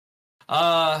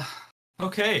Uh,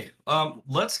 okay.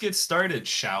 Let's get started,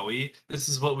 shall we? This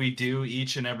is what we do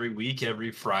each and every week,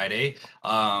 every Friday.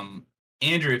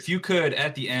 Andrew, if you could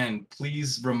at the end,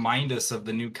 please remind us of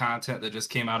the new content that just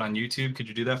came out on YouTube. Could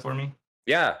you do that for me?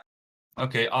 Yeah.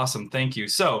 Okay, awesome. Thank you.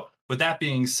 So, with that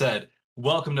being said,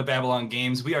 welcome to Babylon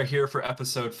Games. We are here for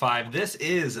episode 5. This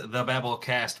is the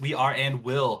Babblecast. We are and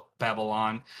will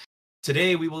Babylon.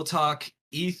 Today we will talk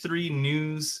E3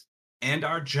 news and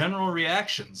our general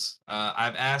reactions.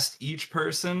 I've asked each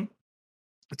person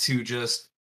to just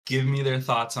give me their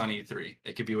thoughts on E3.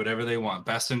 It could be whatever they want: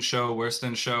 best in show, worst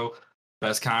in show,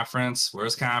 best conference,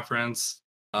 worst conference,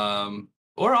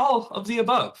 or all of the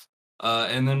above.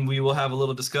 And then we will have a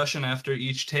little discussion after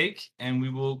each take, and we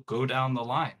will go down the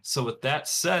line. So, with that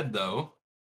said, though,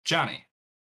 Johnny,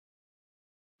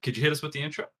 could you hit us with the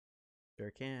intro? Sure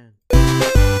can.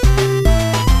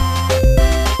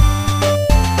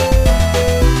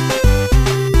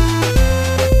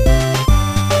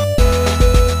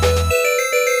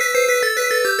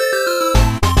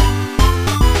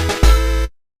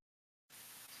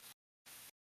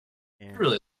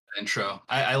 Really intro.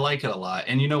 I like it a lot.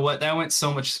 And you know what? That went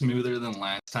so much smoother than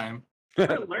last time.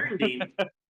 Learning.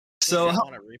 So,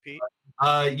 want to repeat?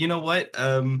 you know what?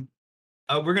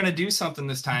 We're gonna do something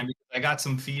this time because I got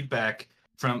some feedback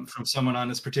from someone on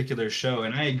this particular show,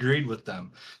 and I agreed with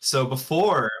them. So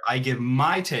before I give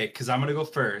my take, because I'm gonna go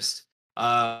first,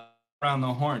 around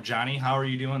the horn, Johnny, how are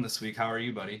you doing this week? How are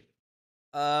you, buddy?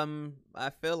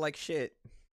 I feel like shit.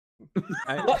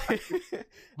 I,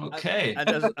 Okay.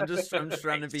 I'm just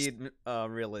trying to be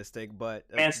realistic, but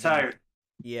Man's tired.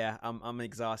 Yeah, I'm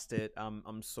exhausted.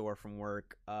 I'm sore from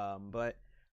work. But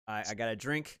I got a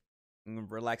drink. I'm gonna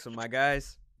relax with my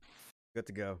guys. Good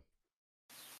to go.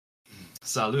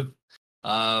 Salud.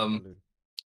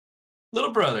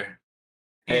 Little brother,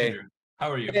 Hey. Andrew,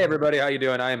 how are you? Hey everybody, how you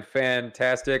doing? I am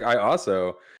fantastic. I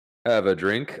also have a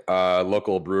drink.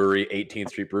 Local brewery, 18th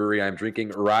Street Brewery. I'm drinking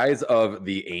Rise of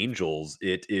the Angels.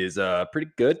 It is pretty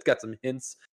good. It's got some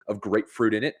hints of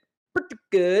grapefruit in it. Pretty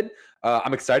good.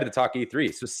 I'm excited to talk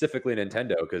E3, specifically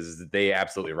Nintendo, because they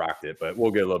absolutely rocked it. But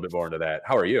we'll get a little bit more into that.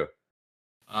 How are you?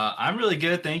 I'm really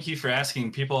good. Thank you for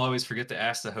asking. People always forget to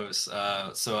ask the host,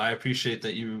 so I appreciate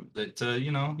that you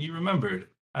remembered.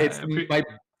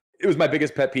 It was my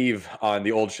biggest pet peeve on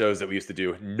the old shows that we used to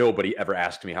do. Nobody ever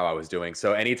asked me how I was doing.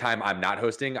 So anytime I'm not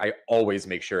hosting, I always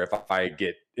make sure if I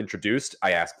get introduced,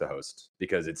 I ask the host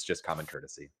because it's just common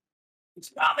courtesy.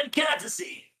 It's common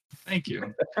courtesy. Thank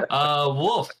you,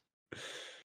 Wolf.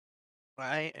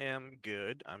 I am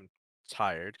good. I'm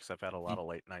tired because I've had a lot of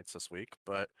late nights this week,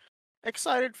 but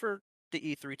excited for the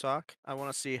E3 talk. I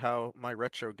want to see how my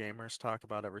retro gamers talk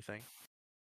about everything.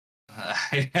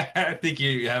 I think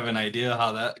you have an idea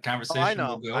how that conversation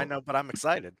will go. I know, but I'm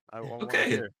excited. I want to Okay.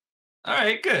 hear. All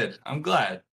right, good. I'm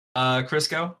glad.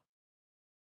 Crisco.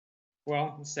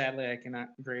 Well, sadly, I cannot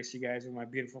grace you guys with my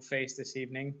beautiful face this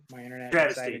evening. My internet Travesty.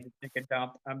 decided to take a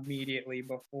dump immediately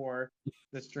before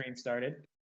the stream started.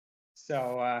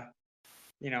 So,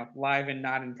 live and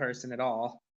not in person at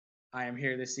all, I am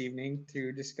here this evening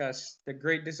to discuss the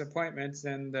great disappointments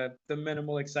and the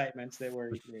minimal excitements that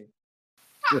were E3.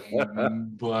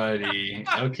 Buddy.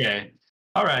 Okay.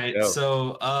 All right. Go.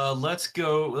 So let's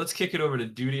go. Let's kick it over to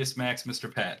Dudious Max,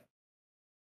 Mr. Pat.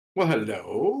 Well,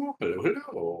 hello. Very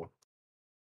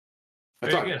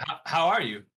good. How are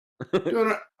you?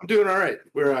 I'm doing all right.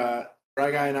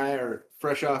 Rye Guy and I are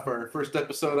fresh off our first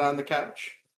episode on the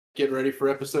couch, getting ready for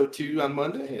episode 2 on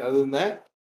Monday. Other than that,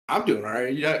 I'm doing all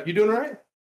right. You doing all right?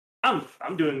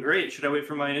 I'm doing great. Should I wait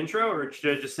for my intro or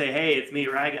should I just say, "Hey, it's me,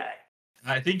 Rye Guy"?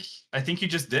 I think you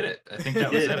just did it. I think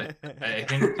that was it. I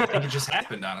think it just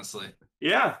happened, honestly.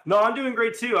 Yeah. No, I'm doing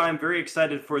great too. I'm very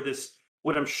excited for this,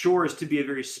 what I'm sure is to be a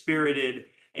very spirited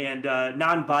and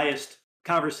non-biased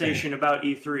conversation about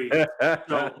E3.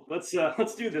 So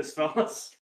let's do this, fellas.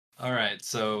 All right.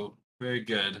 So very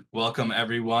good. Welcome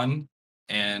everyone,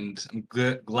 and I'm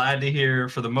glad to hear.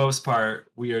 For the most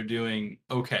part, we are doing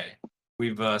okay.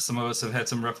 We've some of us have had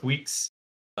some rough weeks,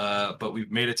 but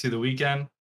we've made it to the weekend.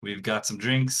 We've got some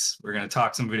drinks. We're going to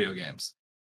talk some video games.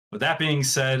 With that being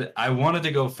said, I wanted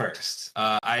to go first.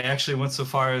 I actually went so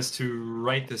far as to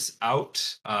write this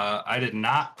out. I did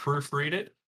not proofread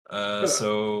it.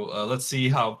 So let's see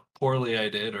how poorly I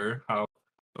did or how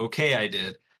okay I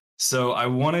did. So I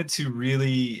wanted to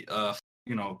really,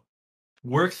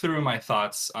 work through my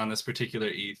thoughts on this particular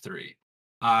E3.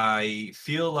 I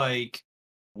feel like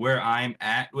where I'm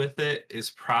at with it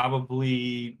is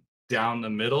probably down the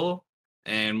middle,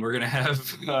 and we're gonna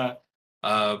have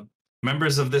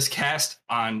members of this cast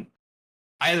on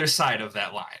either side of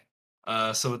that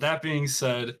line. So with that being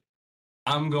said,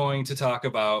 I'm going to talk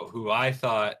about who I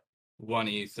thought won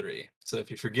E3. So if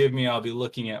you forgive me, I'll be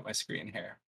looking at my screen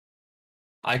here.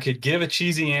 I could give a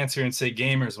cheesy answer and say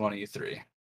gamers won E3. I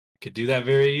could do that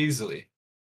very easily.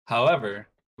 However,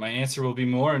 my answer will be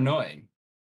more annoying.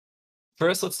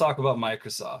 First, let's talk about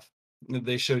Microsoft.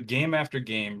 They showed game after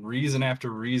game, reason after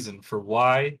reason for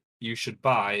why you should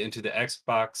buy into the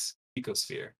Xbox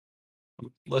ecosphere.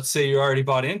 Let's say you already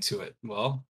bought into it.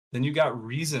 Well, then you got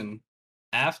reason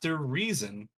after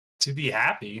reason to be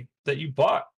happy that you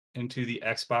bought into the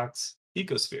Xbox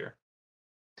ecosphere.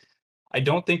 I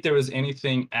don't think there was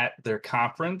anything at their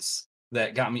conference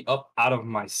that got me up out of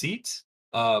my seat,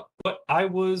 but I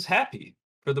was happy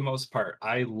for the most part.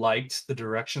 I liked the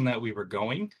direction that we were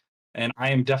going, and I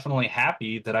am definitely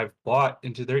happy that I've bought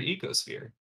into their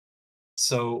ecosphere.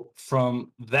 So,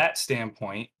 from that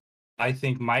standpoint, I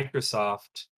think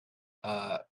Microsoft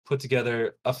put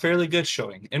together a fairly good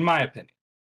showing, in my opinion.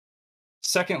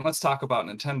 Second, let's talk about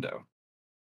Nintendo.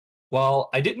 While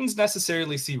I didn't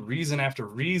necessarily see reason after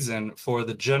reason for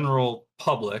the general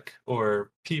public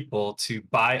or people to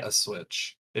buy a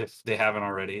Switch if they haven't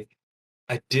already,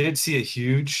 I did see a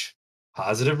huge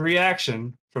positive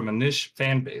reaction from a niche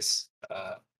fan base.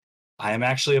 I am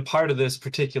actually a part of this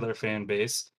particular fan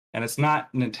base, and it's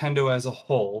not Nintendo as a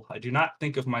whole. I do not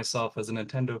think of myself as a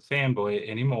Nintendo fanboy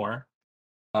anymore.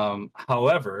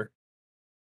 However,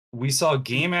 we saw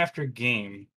game after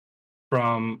game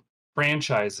from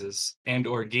franchises and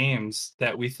or games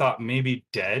that we thought maybe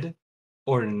dead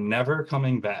or never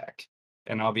coming back.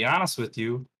 And I'll be honest with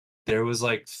you, there was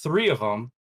like 3 of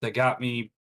them that got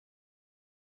me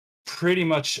pretty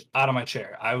much out of my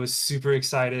chair. I was super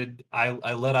excited. I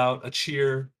let out a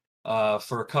cheer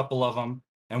for a couple of them,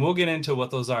 and we'll get into what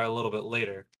those are a little bit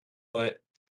later. But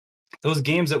those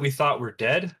games that we thought were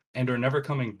dead and are never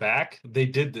coming back, they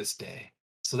did this day.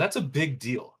 So that's a big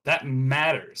deal. That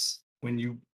matters when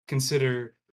you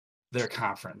consider their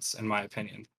conference, in my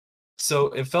opinion. So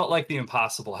it felt like the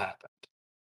impossible happened.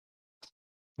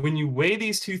 When you weigh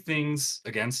these two things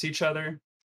against each other,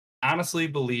 honestly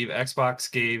believe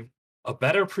Xbox gave a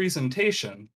better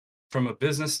presentation from a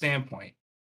business standpoint,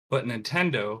 but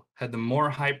Nintendo had the more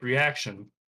hype reaction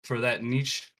for that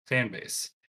niche fan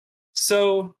base.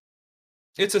 So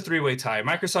it's a 3-way tie.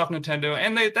 Microsoft, Nintendo,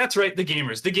 and that's right, the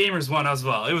gamers. The gamers won as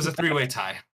well. It was a 3-way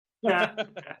tie.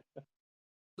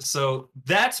 So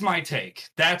that's my take.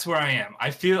 That's where I am.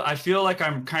 I feel like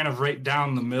I'm kind of right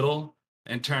down the middle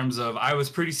in terms of I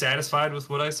was pretty satisfied with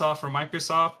what I saw from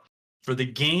Microsoft. For the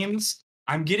games,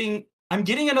 I'm getting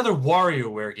another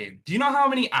WarioWare game. Do you know how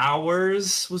many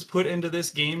hours was put into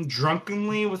this game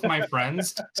drunkenly with my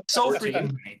friends? So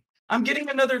freaking many. I'm getting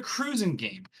another cruising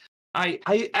game.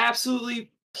 I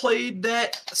absolutely played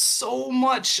that so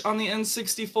much on the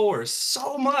N64.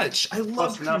 So much. I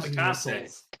love Busting out the Cruising USA.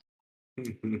 consoles.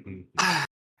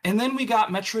 And then we got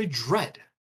Metroid Dread.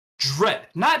 Dread.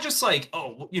 Not just like,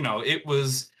 oh, you know, it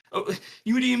was. Oh, what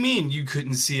do you mean you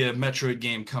couldn't see a Metroid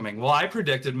game coming? Well, I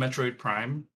predicted Metroid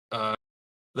Prime,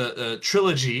 the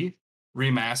trilogy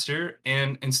remaster,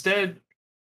 and instead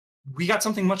we got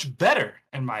something much better,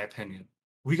 in my opinion.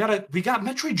 We got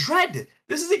Metroid Dread.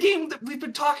 This is a game that we've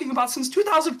been talking about since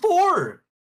 2004.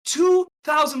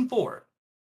 2004.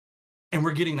 And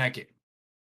we're getting that game.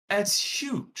 That's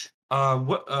huge.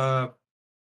 Ryan,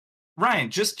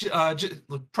 just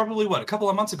probably a couple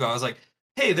of months ago, I was like,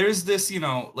 hey, there's this,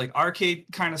 like arcade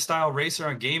kind of style racer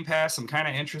on Game Pass. I'm kind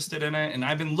of interested in it, and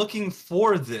I've been looking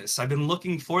for this. I've been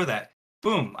looking for that.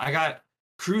 Boom, I got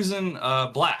Cruisin'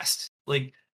 Blast.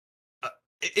 Like,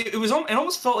 it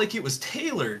almost felt like it was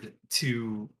tailored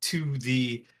to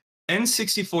the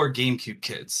N64 GameCube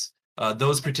kids.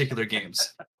 Those particular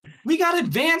games. We got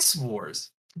Advance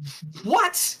Wars.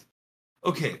 What?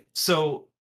 Okay, so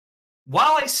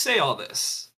while I say all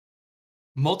this,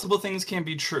 multiple things can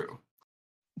be true.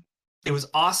 It was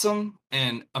awesome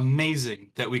and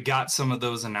amazing that we got some of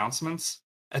those announcements.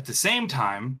 At the same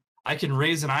time, I can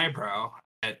raise an eyebrow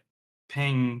at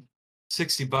paying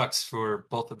 $60 for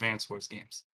both Advance Wars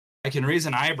games. I can raise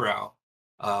an eyebrow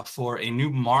for a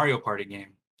new Mario Party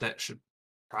game that should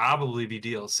probably be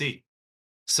DLC.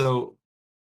 So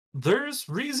there's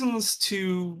reasons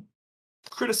to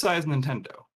criticize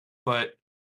Nintendo, but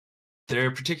their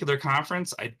particular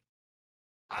conference,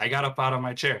 I got up out of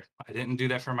my chair. I didn't do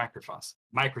that for Microsoft.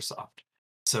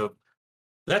 So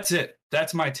that's it.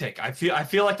 That's my take. I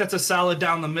feel like that's a solid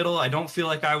down the middle. I don't feel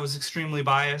like I was extremely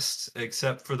biased,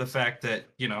 except for the fact that,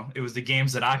 it was the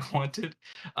games that I wanted.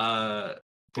 Yeah,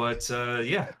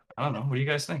 I don't know. What do you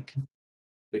guys think? I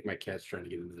think my cat's trying to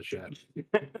get into the shot.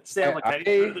 Sam, like I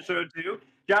started the show too.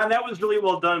 John, that was really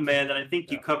well done, man. And I think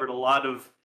you covered a lot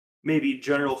of maybe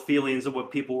general feelings of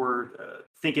what people were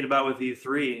thinking about with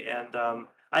E3, and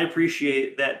I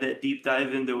appreciate that deep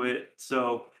dive into it.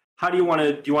 So, how do you want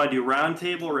to do round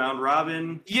table, round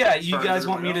robin? Yeah, as you far as guys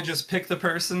want everyone me to else? just pick the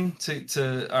person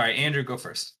to all right, Andrew, go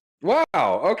first. Wow.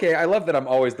 Okay. I love that I'm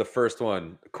always the first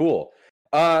one. Cool.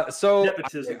 So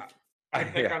Nepotism. I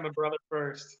think yeah, I'm the brother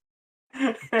first.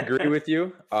 agree with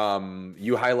you.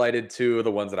 You highlighted two of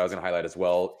the ones that I was going to highlight as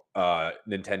well,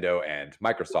 Nintendo and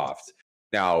Microsoft.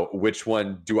 Now, which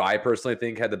one do I personally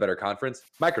think had the better conference?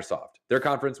 Microsoft. Their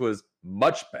conference was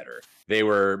much better. They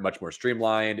were much more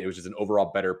streamlined. It was just an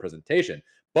overall better presentation.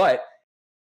 But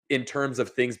in terms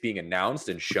of things being announced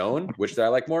and shown, which did I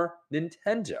like more?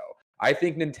 Nintendo. I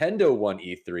think Nintendo won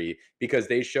E3 because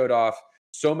they showed off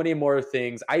so many more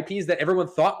things, IPs that everyone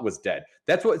thought was dead.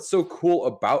 That's what's so cool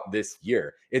about this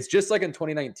year. It's just like in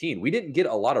 2019. We didn't get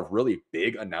a lot of really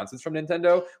big announcements from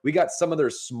Nintendo. We got some of their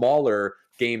smaller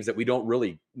games that we don't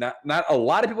really, not a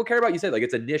lot of people care about. You said like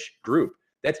it's a niche group.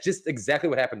 That's just exactly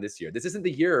what happened this year. This isn't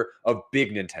the year of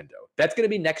big Nintendo. That's going to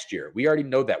be next year. We already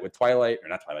know that with Twilight, or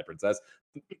not Twilight Princess,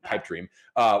 Pipe Dream,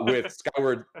 with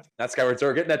not Skyward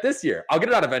Sword, getting that this year. I'll get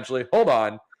it out eventually. Hold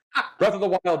on. Breath of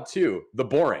the Wild 2, the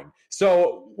boring.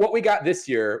 So what we got this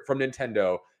year from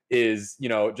Nintendo is,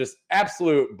 just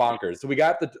absolute bonkers. So we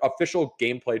got the official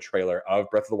gameplay trailer of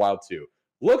Breath of the Wild 2.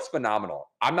 Looks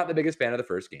phenomenal. I'm not the biggest fan of the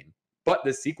first game, but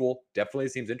the sequel definitely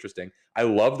seems interesting. I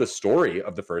love the story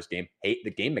of the first game, hate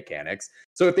the game mechanics.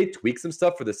 So if they tweak some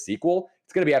stuff for the sequel,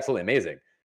 it's going to be absolutely amazing.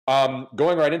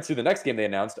 Going right into the next game they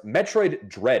announced, Metroid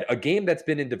Dread, a game that's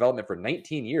been in development for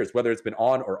 19 years, whether it's been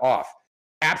on or off.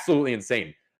 Absolutely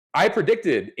insane. I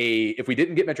predicted if we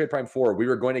didn't get Metroid Prime 4, we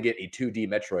were going to get a 2D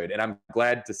Metroid, and I'm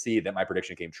glad to see that my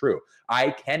prediction came true.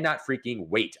 I cannot freaking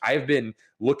wait. I've been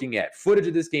looking at footage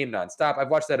of this game nonstop. I've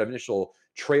watched that initial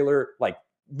trailer like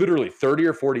literally 30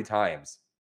 or 40 times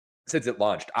since it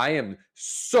launched. I am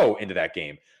so into that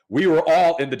game. We were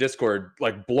all in the Discord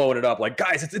like blowing it up, like,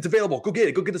 guys, it's available. Go get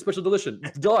it. Go get the special edition.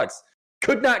 It's deluxe.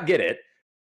 Could not get it.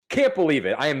 Can't believe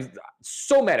it. I am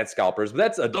so mad at scalpers, but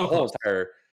that's a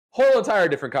whole entire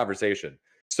different conversation.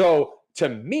 So to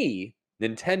me,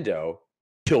 Nintendo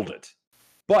killed it,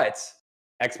 but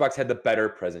Xbox had the better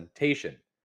presentation.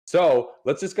 So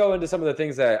let's just go into some of the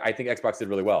things that I think Xbox did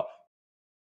really well.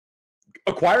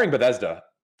 Acquiring Bethesda,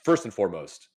 first and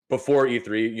foremost. Before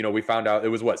E3, we found out it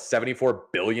was $74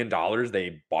 billion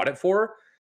they bought it for.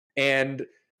 And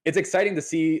it's exciting to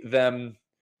see them,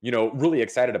 really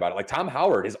excited about it. Like Tom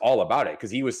Howard is all about it because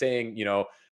he was saying,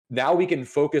 now we can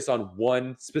focus on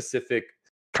one specific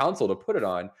console to put it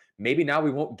on. Maybe now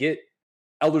we won't get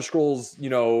Elder Scrolls,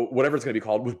 whatever it's going to be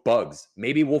called, with bugs.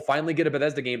 Maybe we'll finally get a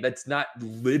Bethesda game that's not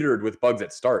littered with bugs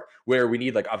at start, where we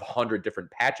need like 100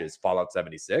 different patches, Fallout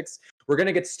 76. We're going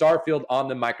to get Starfield on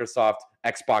the Microsoft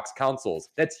Xbox consoles.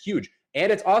 That's huge.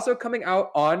 And it's also coming out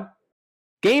on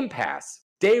Game Pass,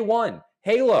 day one.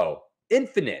 Halo,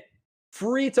 Infinite,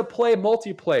 free-to-play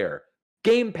multiplayer,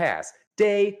 Game Pass,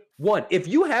 day one. If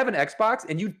you have an Xbox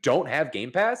and you don't have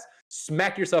Game Pass,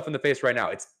 smack yourself in the face right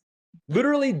now. It's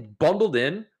literally bundled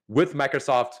in with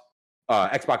Microsoft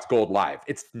Xbox Gold Live.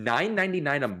 It's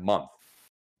 $9.99 a month,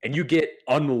 and you get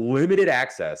unlimited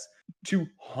access to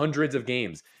hundreds of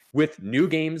games with new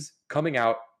games coming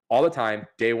out all the time,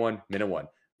 day one, minute one.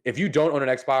 If you don't own an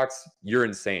Xbox, you're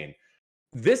insane.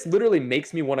 This literally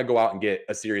makes me want to go out and get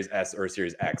a Series S or a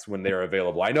Series X when they're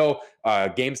available. I know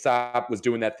GameStop was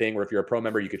doing that thing where if you're a pro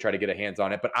member, you could try to get a hands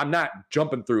on it, but I'm not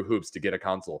jumping through hoops to get a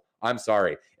console. I'm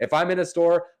sorry. If I'm in a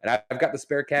store and I've got the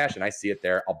spare cash and I see it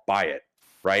there, I'll buy it,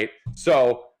 right?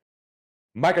 So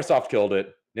Microsoft killed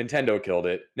it. Nintendo killed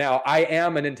it. Now, I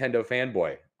am a Nintendo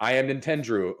fanboy. I am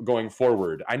Nintendo going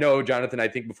forward. I know, Jonathan, I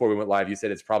think before we went live, you said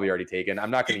it's probably already taken.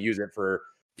 I'm not going to use it for...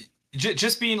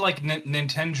 Just being like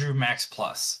Nintendo Max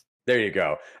Plus. There you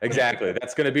go. Exactly.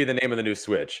 That's going to be the name of the new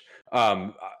Switch.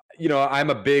 I'm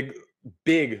a big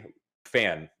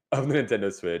fan of the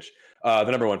Nintendo Switch, the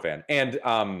number one fan. And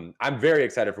I'm very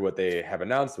excited for what they have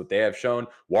announced, what they have shown.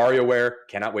 WarioWare,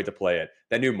 cannot wait to play it.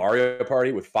 That new Mario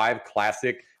Party with 5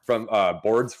 classic from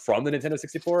boards from the Nintendo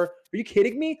 64. Are you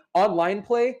kidding me? Online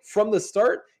play from the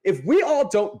start? If we all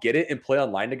don't get it and play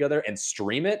online together and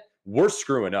stream it, we're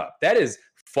screwing up. That is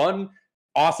fun,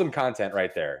 awesome content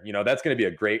right there. That's going to be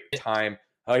a great time.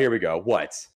 Oh, here we go.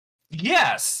 What?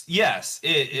 Yes.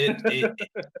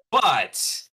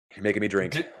 But you're making me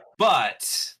drink.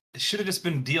 But it should have just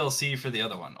been DLC for the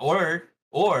other one, or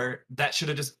that should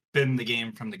have just been the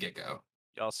game from the get-go.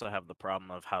 You also have the problem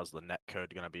of how's the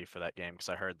netcode going to be for that game, because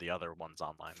I heard the other ones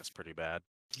online is pretty bad.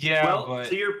 Yeah, well, but...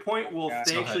 to your point, Wolf, Yeah,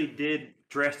 they actually did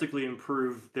drastically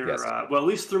improve their, Yes. well, at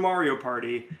least through Mario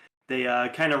Party, they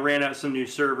kind of ran out some new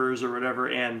servers or whatever.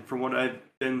 And from what I've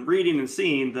been reading and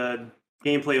seeing, the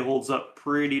gameplay holds up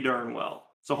pretty darn well.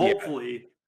 So Yeah. hopefully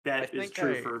that is think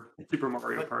true for Super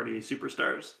Mario Party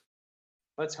Superstars.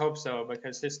 Let's hope so,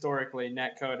 because historically,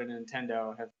 Netcode and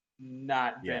Nintendo have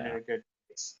not been in Yeah. a good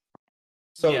place.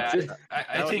 So yeah, just- I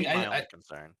That would think be my I only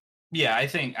concern. yeah, I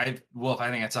think Wolf,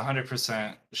 I think it's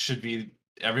 100% should be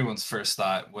everyone's first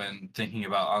thought when thinking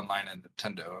about online and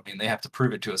Nintendo. I mean, they have to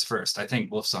prove it to us first. I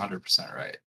think Wolf's 100%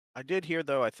 right. I did hear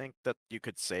though, I think that you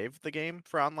could save the game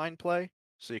for online play,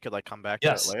 so you could like come back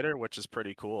Yes. to it later, which is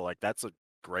pretty cool. Like that's a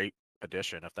great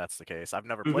addition if that's the case. I've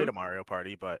never played a Mario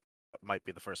Party, but it might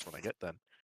be the first one I get then.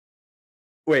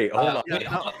 wait, hold on. Yeah, Wait, no,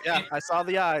 hold on. yeah, I saw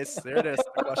the eyes. There it is.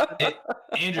 The question.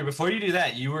 Andrew, before you do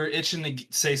that, you were itching to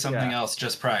say something Yeah. else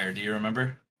just prior. Do you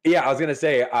remember? Yeah, I was gonna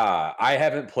say I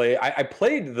haven't played. I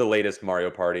played the latest Mario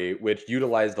Party, which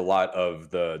utilized a lot of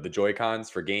the Joy-Cons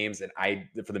for games, and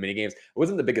for the mini games. I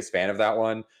wasn't the biggest fan of that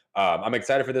one. I'm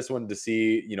excited for this one to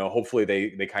see. Hopefully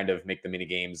they kind of make the mini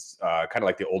games kind of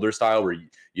like the older style, where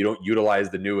you don't utilize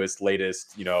the newest,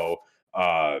 latest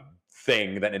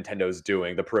thing that Nintendo's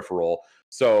doing, the peripheral.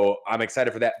 So I'm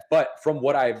excited for that. But from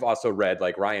what I've also read,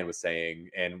 like Ryan was saying,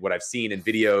 and what I've seen in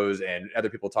videos and other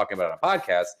people talking about on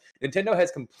podcasts, Nintendo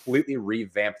has completely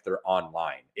revamped their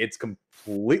online. It's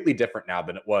completely different now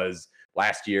than it was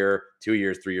last year, 2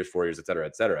 years, 3 years, 4 years, et cetera,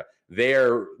 et cetera.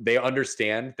 They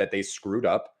understand that they screwed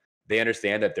up. They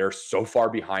understand that they're so far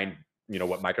behind,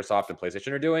 what Microsoft and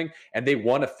PlayStation are doing, and they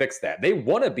want to fix that. They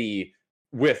want to be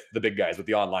with the big guys with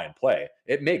the online play.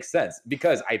 It makes sense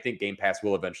because I think Game Pass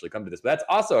will eventually come to this, but that's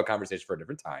also a conversation for a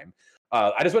different time.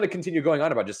 I just want to continue going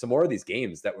on about just some more of these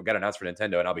games that got announced for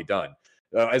Nintendo, and I'll be done.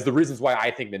 As the reasons why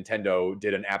I think Nintendo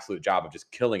did an absolute job of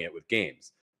just killing it with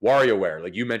games. WarioWare,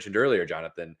 like you mentioned earlier,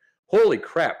 Jonathan, holy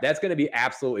crap, that's going to be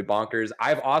absolutely bonkers.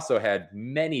 I've also had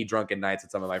many drunken nights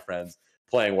with some of my friends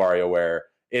playing WarioWare.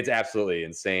 It's absolutely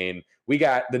insane. We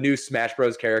got the new Smash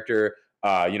Bros. Character,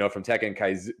 from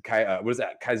Tekken, what is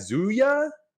that? Kazuya?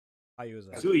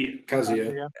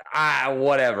 Kazuya.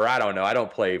 Whatever. I don't know. I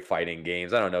don't play fighting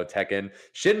games. I don't know Tekken.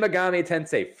 Shin Megami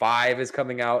Tensei 5 is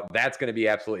coming out. That's going to be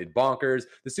absolutely bonkers.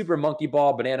 The Super Monkey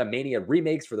Ball Banana Mania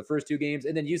remakes for the first two games.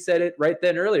 And then you said it right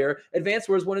then earlier, Advance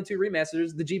Wars 1 and 2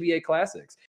 remasters, the GBA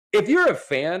classics. If you're a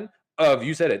fan of,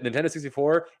 you said it, Nintendo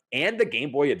 64 and the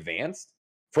Game Boy Advance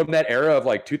from that era of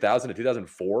like 2000 to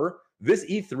 2004, this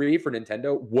E3 for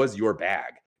Nintendo was your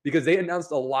bag because they announced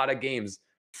a lot of games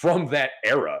from that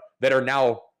era that are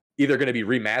now either going to be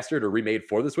remastered or remade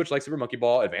for the Switch, like Super Monkey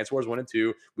Ball, Advance Wars 1 and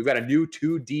 2. We've got a new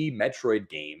 2D Metroid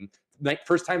game,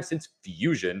 first time since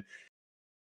Fusion.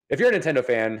 If you're a Nintendo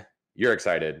fan, you're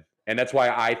excited. And that's why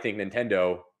I think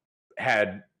Nintendo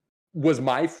was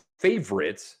my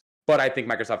favorite, but I think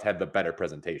Microsoft had the better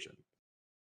presentation.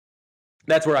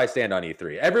 That's where I stand on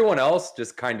E3. Everyone else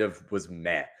just kind of was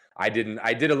meh. I did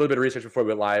a little bit of research before we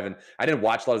went live, and I didn't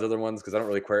watch a lot of those other ones because I don't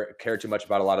really care too much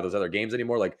about a lot of those other games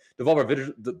anymore. Like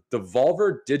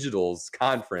Devolver Digital's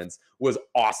conference was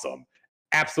awesome.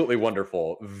 Absolutely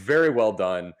wonderful. Very well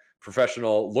done.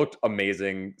 Professional. Looked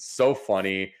amazing. So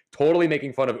funny. Totally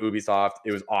making fun of Ubisoft.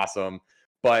 It was awesome.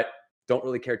 But don't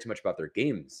really care too much about their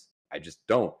games. I just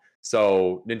don't.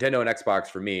 So Nintendo and Xbox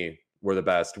for me were the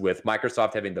best, with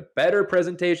Microsoft having the better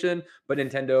presentation, but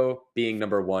Nintendo being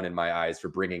number one in my eyes for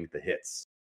bringing the hits.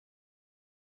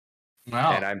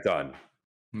 Wow. And I'm done.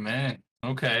 Man,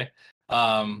 okay.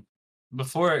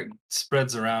 Before it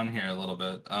spreads around here a little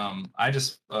bit, I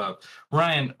just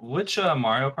Ryan, which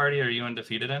Mario Party are you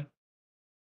undefeated in?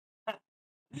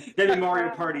 That'd be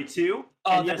Mario Party 2.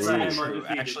 Oh, and that's yes, I not am true.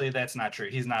 undefeated. Actually, that's not true.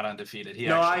 He's not undefeated. He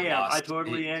No, I actually am. lost. I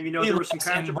totally am. You know, he there was some lost,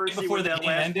 and right controversy before with the that game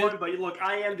last ended- one, but look,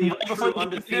 I am the Right before true the game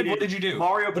ended, undefeated what did you do?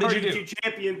 Mario What did Party you do? 2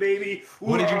 champion, baby.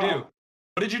 What did you Whoa. do?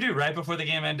 What did you do right before the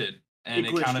game ended? And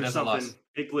it glitched counted or as a loss. something.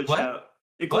 It glitched What? out.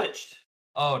 It What? glitched.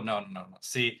 Oh no.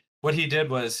 See, what he did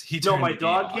was he No, turned my the game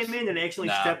dog off. came in and actually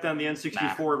Nah. stepped on the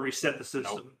N64 and reset the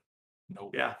system.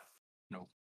 Nope. Yeah. Nope.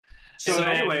 So, So-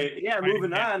 anyway, yeah,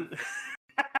 moving on.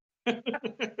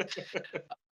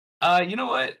 You know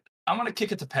what? I'm gonna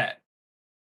kick it to Pat.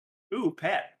 Ooh,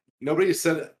 Pat. Nobody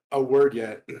said a word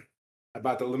yet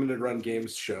about the limited run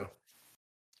games show.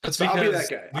 That's So I'll because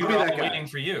be that guy. we I'll were be all that guy. waiting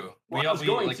for you. Well, We I all was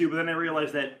going like, to, but then I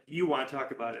realized that you want to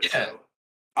talk about it. Yeah. So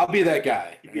I'll be that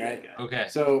guy. you be Right? that guy. Okay.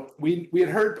 So we had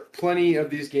heard plenty of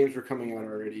these games were coming out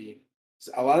already.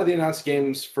 So a lot of the announced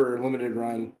games for limited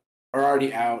run are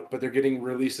already out, but they're getting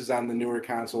releases on the newer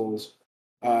consoles.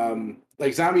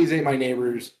 Like Zombies Ate My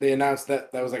Neighbors, they announced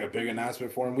that was like a big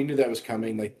announcement for them. We knew that was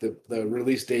coming. Like the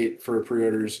release date for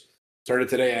pre-orders started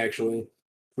today. Actually,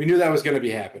 we knew that was going to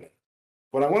be happening.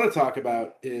 what I want to talk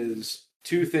about is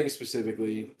two things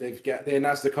specifically. They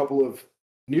announced a couple of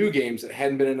new games that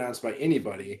hadn't been announced by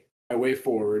anybody by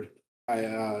WayForward.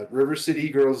 River City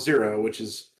Girls Zero, which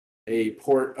is a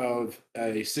port of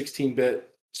a 16-bit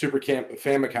Super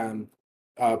Famicom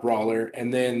brawler,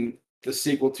 and then the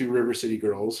sequel to River City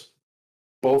Girls,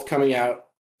 both coming out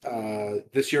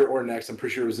this year or next. I'm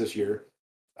pretty sure it was this year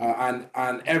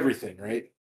on everything,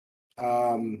 right?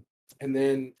 And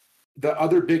then the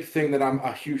other big thing that I'm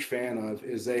a huge fan of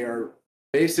is they are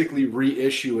basically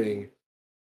reissuing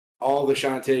all the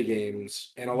Shantae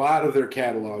games and a lot of their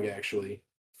catalog actually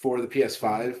for the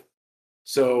PS5.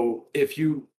 So if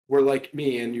you were like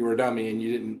me and you were a dummy and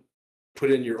you didn't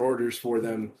put in your orders for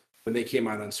them when they came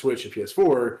out on Switch and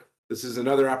PS4, this is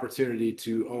another opportunity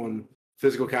to own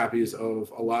physical copies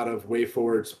of a lot of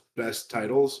WayForward's best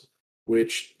titles,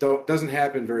 which doesn't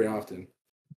happen very often.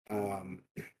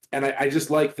 And I just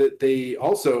like that they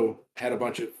also had a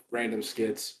bunch of random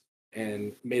skits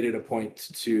and made it a point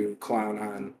to clown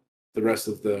on the rest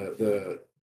of the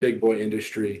big boy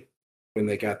industry when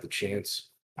they got the chance.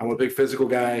 I'm a big physical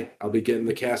guy. I'll be getting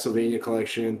the Castlevania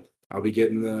collection. I'll be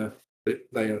getting a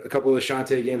couple of the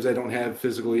Shantae games I don't have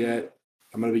physical yet.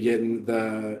 I'm going to be getting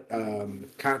the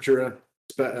Contra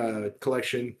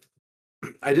collection.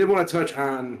 I did want to touch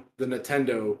on the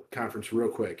Nintendo conference real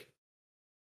quick.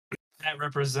 That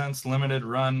represents limited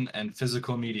run and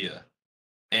physical media,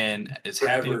 and it's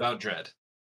happy Forever. about Dread.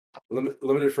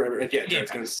 Limited forever. And yeah, Game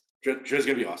Dread's Pass.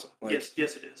 gonna be awesome. Like,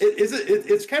 Yes, it is.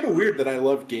 It's kind of weird that I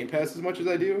love Game Pass as much as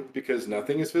I do because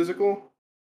nothing is physical.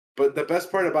 But the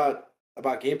best part about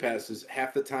Game Pass is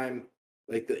half the time,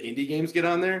 like the indie games get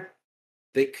on there,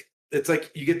 it's like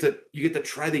you get to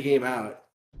try the game out,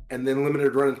 and then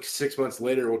limited run 6 months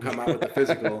later will come out with the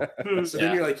physical. So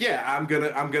then you're like, yeah, I'm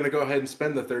gonna go ahead and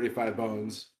spend the 35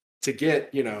 bones to get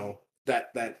River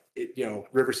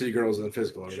City Girls and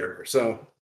physical or whatever. So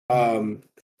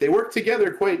they work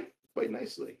together quite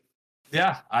nicely.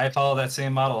 Yeah, I follow that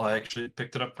same model. I actually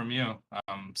picked it up from you.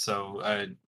 So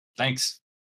thanks.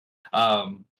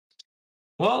 Well,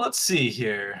 let's see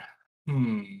here.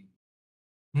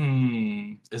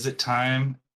 Is it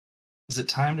time? Is it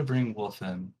time to bring Wolf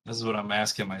in? This is what I'm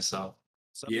asking myself.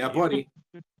 So Yeah, buddy.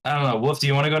 I don't know. Wolf, do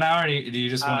you want to go now, or do you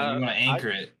just want to anchor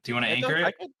it? Do you want to anchor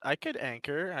it? I could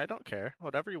anchor. I don't care.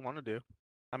 Whatever you want to do.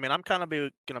 I mean, I'm kind of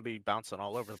gonna be bouncing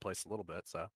all over the place a little bit.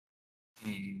 So.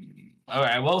 All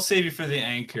right. Well, I'll save you for the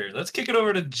anchor. Let's kick it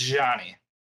over to Johnny.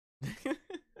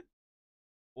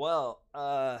 Well,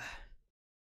 I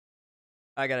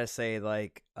gotta say,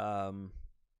 like,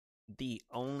 the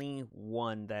only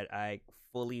one that I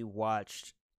fully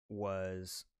watched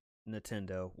was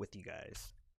Nintendo with you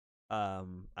guys.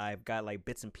 I've got like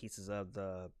bits and pieces of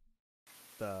the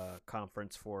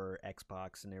conference for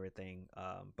Xbox and everything,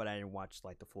 but I didn't watch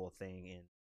like the full thing. And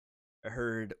I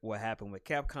heard what happened with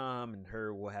Capcom and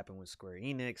heard what happened with Square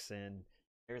Enix, and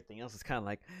everything else is kind of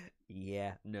like,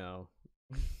 yeah, no.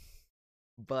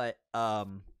 But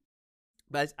I'm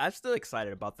still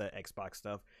excited about the Xbox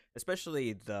stuff,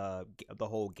 especially the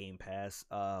whole Game Pass.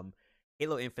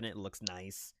 Halo Infinite looks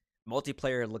nice.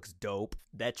 Multiplayer looks dope.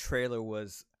 That trailer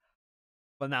was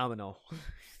phenomenal.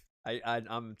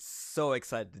 I'm so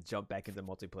excited to jump back into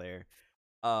multiplayer.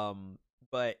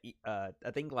 But I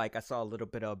think like I saw a little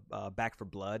bit of Back 4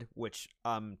 Blood, which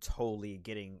I'm totally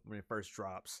getting when it first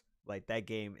drops. Like that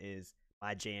game is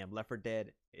my jam. Left 4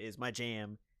 Dead is my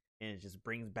jam, and it just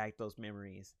brings back those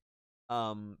memories.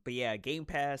 But yeah, Game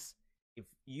Pass. If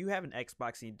you have an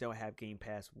Xbox and you don't have Game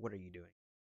Pass, what are you doing?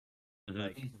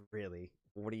 Like, really,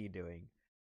 what are you doing?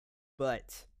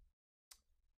 But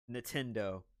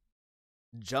Nintendo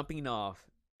jumping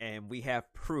off, and we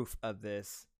have proof of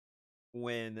this.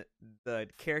 When the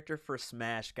character for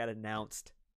Smash got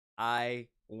announced, I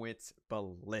went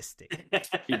ballistic.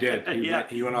 He did.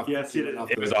 He went off. Yes, he did.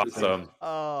 It was awesome.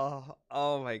 Oh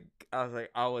my!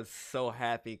 I was so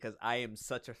happy because I am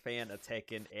such a fan of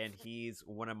Tekken, and he's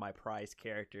one of my prized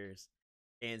characters.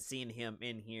 And seeing him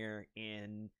in here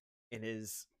in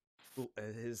his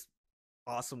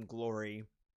awesome glory,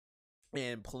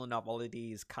 and pulling off all of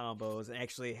these combos, and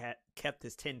actually kept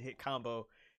his 10-hit combo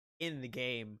in the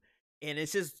game, and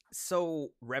it's just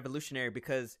so revolutionary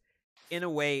because, in a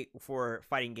way, for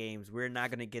fighting games, we're not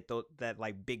gonna get that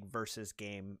like big versus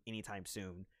game anytime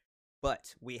soon.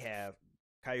 But we have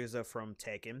Kaiusa from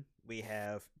Tekken, we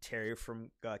have Terry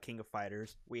from King of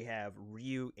Fighters, we have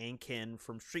Ryu and Ken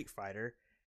from Street Fighter,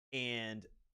 and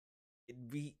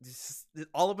we just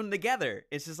all of them together.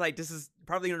 It's just like this is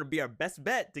probably going to be our best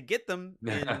bet to get them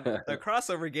in the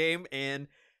crossover game, and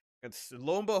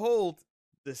lo and behold,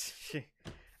 this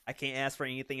I can't ask for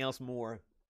anything else more.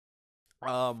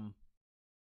 Um,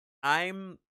 I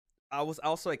was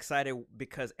also excited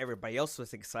because everybody else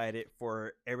was excited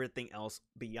for everything else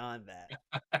beyond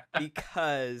that.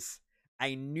 Because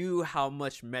I knew how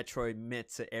much Metroid meant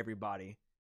to everybody.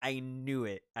 I knew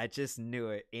it. I just knew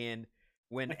it. And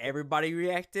when everybody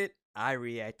reacted, I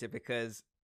reacted because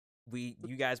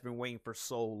you guys been waiting for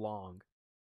so long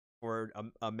for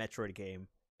a Metroid game,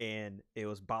 and it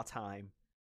was about time.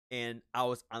 And I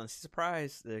was honestly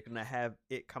surprised they're gonna have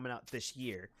it coming out this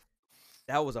year.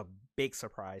 That was a big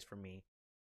surprise for me.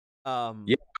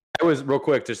 Yeah, I was real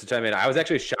quick just to chime in. I was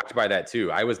actually shocked by that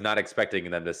too. I was not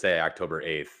expecting them to say October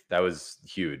 8th. That was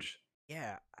huge.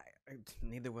 Yeah,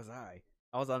 neither was I.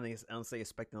 I was honestly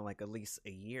expecting like at least a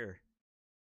year,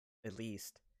 at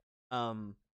least.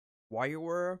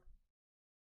 WarioWare,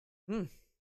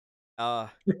 uh,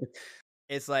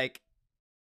 it's like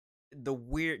the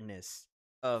weirdness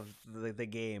of the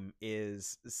game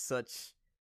is such.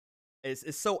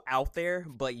 It's so out there,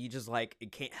 but you just like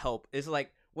it can't help. It's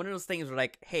like one of those things where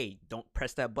like, hey, don't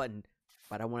press that button,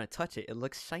 but I want to touch it. It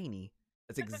looks shiny.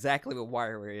 That's exactly what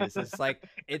WarioWare is. It's like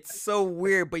it's so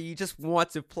weird, but you just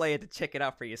want to play it to check it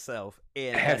out for yourself.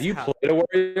 And Have you played a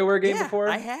WarioWare game yeah, before?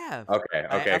 I have. Okay.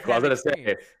 I've Cool. I had was gonna say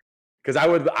experience. because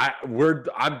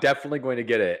I'm definitely going to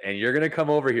get it, and you're gonna come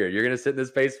over here. You're gonna sit in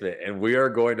this basement, and we are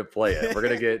going to play it. We're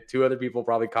gonna get 2 other people,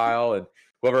 probably Kyle and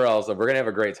whoever else, and we're gonna have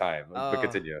a great time. But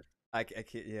continue. I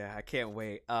can't, yeah, I can't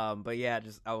wait. But yeah,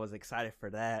 just I was excited for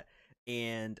that.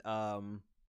 And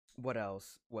what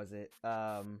else was it?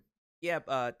 Yeah,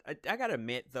 I gotta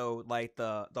admit though, like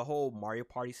the whole Mario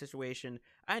Party situation,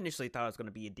 I initially thought it was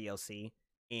gonna be a DLC,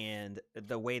 and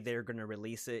the way they're gonna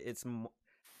release it,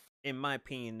 in my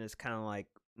opinion, is kind of like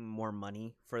more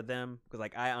money for them, because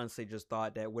like I honestly just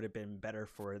thought that would have been better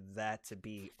for that to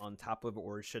be on top of it,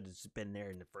 or it should have just been there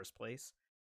in the first place.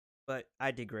 But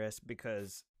I digress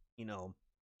because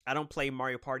I don't play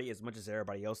Mario Party as much as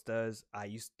everybody else does.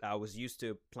 I was used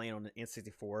to playing on the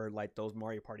N64, like those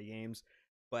Mario Party games,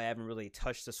 but I haven't really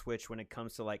touched the Switch when it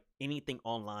comes to like anything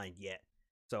online yet.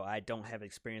 So I don't have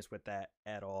experience with that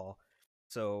at all.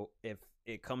 So if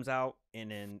it comes out and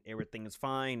then everything is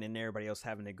fine and everybody else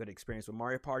having a good experience with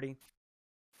Mario Party,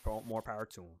 more power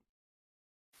to them.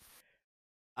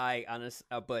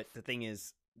 But the thing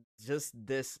is, just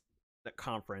the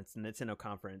conference, the Nintendo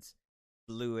conference,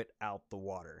 blew it out the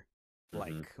water,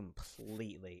 like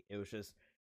completely. It was just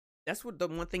that's what the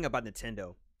one thing about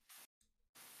Nintendo.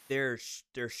 They're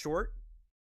short,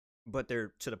 but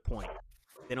they're to the point.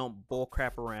 They don't bull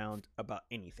crap around about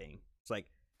anything. It's like,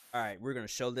 all right, we're gonna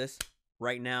show this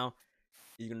right now.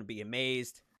 You're gonna be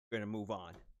amazed. We're gonna move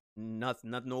on.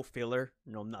 No filler,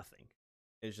 no nothing.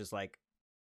 It's just like,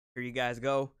 here you guys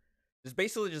go. Just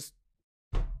basically just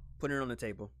putting it on the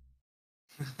table.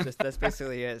 That's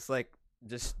basically it. It's like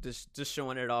just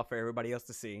showing it off for everybody else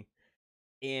to see,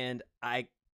 and I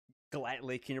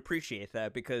gladly can appreciate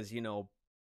that because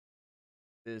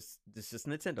this is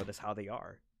Nintendo. That's how they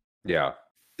are. Yeah,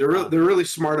 they're really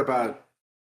smart about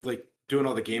like doing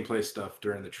all the gameplay stuff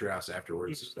during the treehouse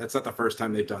afterwards. That's not the first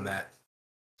time they've done that,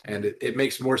 and it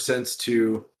makes more sense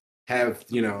to have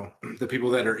the people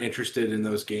that are interested in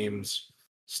those games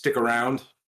stick around,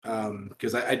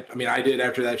 because I mean I did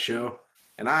after that show.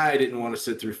 And I didn't want to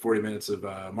sit through 40 minutes of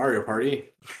Mario Party,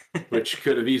 which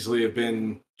could have easily have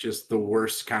been just the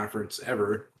worst conference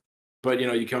ever. But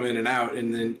you come in and out,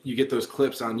 and then you get those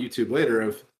clips on YouTube later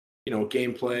of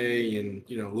gameplay and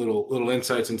little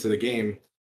insights into the game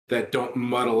that don't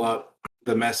muddle up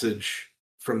the message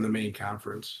from the main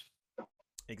conference.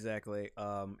 Exactly.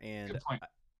 And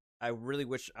I really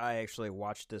wish I actually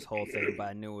watched this whole thing, but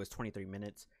I knew it was 23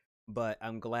 minutes. But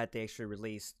I'm glad they actually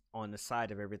released on the side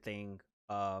of everything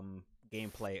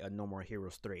gameplay of No More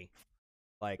Heroes 3.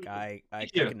 Like I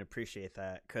can appreciate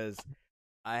that because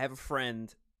I have a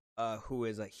friend who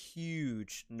is a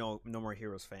huge No More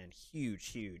Heroes fan.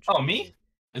 Huge. Oh, me?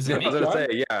 Is it me? I was gonna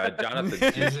say, yeah,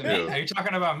 Jonathan. Is it me? Are you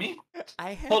talking about me?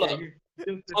 I have. Hold on.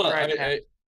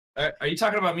 Are you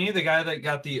talking about me, the guy that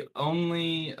got the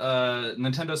only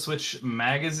Nintendo Switch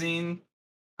magazine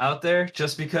out there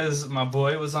just because my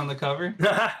boy was on the cover?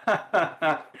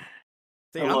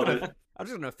 See, I'm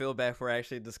just gonna feel bad for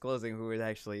actually disclosing who it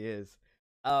actually is.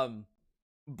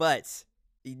 But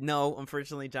no,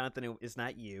 unfortunately, Jonathan, it's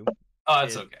not you. Oh,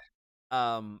 it's okay.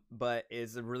 But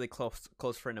is a really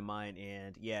close friend of mine,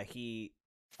 and yeah, he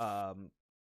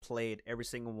played every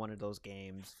single one of those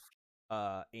games.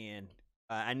 And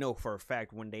I know for a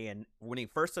fact when he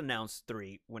first announced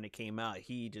 3, when it came out,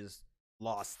 he just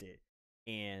lost it.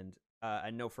 And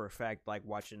I know for a fact, like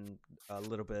watching a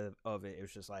little bit of it, it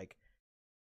was just like,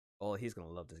 oh, he's gonna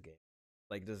love this game.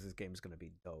 Like this game is gonna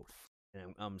be dope.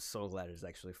 And I'm so glad it's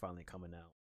actually finally coming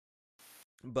out.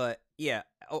 But yeah,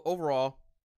 overall,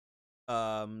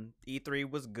 E3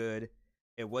 was good.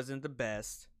 It wasn't the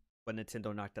best, but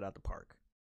Nintendo knocked it out the park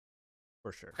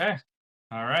for sure. Okay.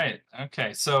 All right.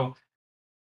 Okay. So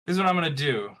this is what I'm gonna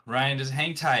do. Ryan, just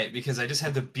hang tight because I just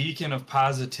had the beacon of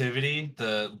positivity,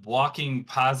 the walking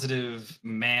positive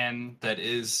man that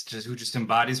is who just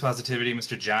embodies positivity,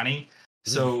 Mr. Johnny.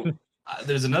 So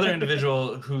there's another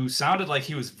individual who sounded like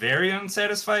he was very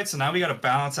unsatisfied. So now we got to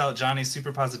balance out Johnny's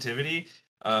super positivity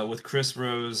with Chris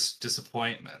Rowe's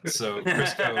disappointment. So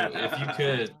Crisco, if you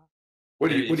could.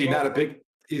 What are if you not a big?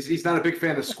 He's not a big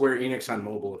fan of Square Enix on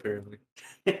mobile, apparently.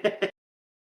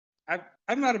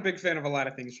 I'm not a big fan of a lot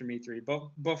of things from E3, but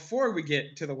before we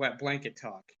get to the wet blanket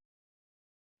talk,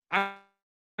 I'm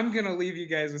gonna leave you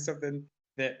guys with something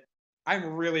that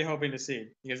I'm really hoping to see.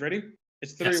 You guys ready?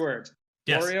 It's 3 Yes. words.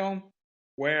 Yes. Wario,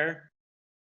 where?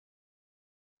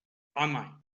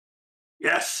 Online.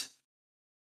 Yes.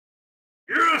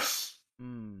 Yes.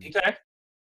 Okay.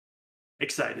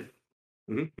 Excited.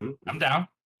 I'm down.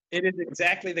 It is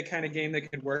exactly the kind of game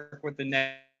that could work with the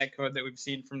netcode that we've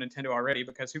seen from Nintendo already,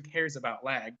 because who cares about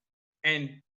lag?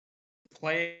 And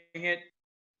playing it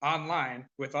online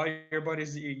with all your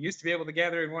buddies that you used to be able to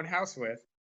gather in one house with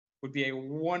would be a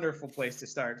wonderful place to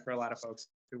start for a lot of folks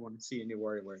who want to see a new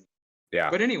WarioWare. Yeah.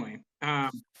 But anyway,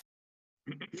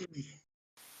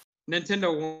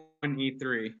 Nintendo won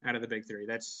E3 out of the big three.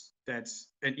 That's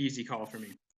an easy call for me.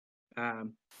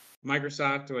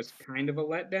 Microsoft was kind of a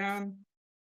letdown,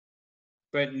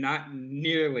 but not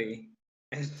nearly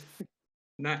as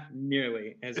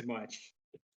much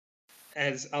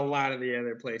as a lot of the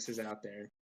other places out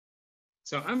there.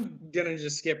 So I'm gonna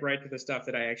just skip right to the stuff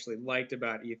that I actually liked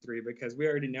about E3, because we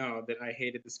already know that I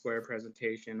hated the Square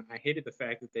presentation. I hated the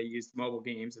fact that they used mobile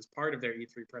games as part of their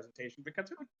E3 presentation, because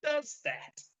who does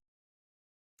that?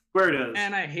 Square does.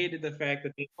 And I hated the fact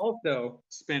that they also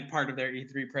spent part of their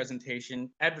E3 presentation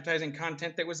advertising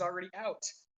content that was already out.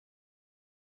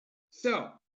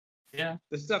 So, Yeah.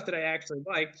 the stuff that I actually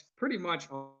liked pretty much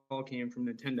all came from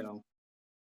Nintendo.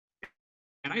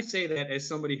 And I say that as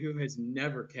somebody who has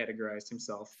never categorized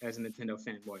himself as a Nintendo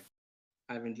fanboy.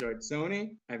 I've enjoyed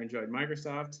Sony, I've enjoyed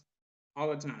Microsoft all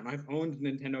the time. I've owned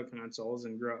Nintendo consoles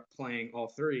and grew up playing all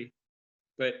three,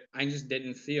 but I just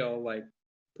didn't feel like,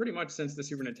 pretty much since the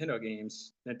Super Nintendo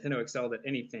games, Nintendo excelled at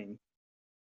anything.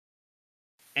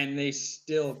 And they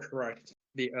still crushed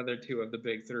the other two of the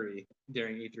big three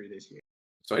during E3 this year.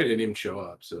 So I didn't even show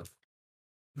up. So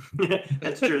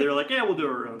That's true. They were like, yeah, we'll do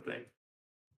our own thing.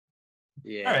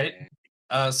 Yeah. All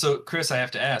right. So Chris, I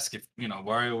have to ask, if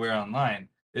WarioWare Online,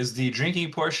 is the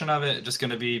drinking portion of it just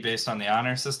going to be based on the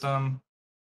honor system?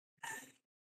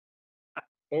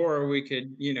 Or we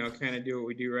could, kind of do what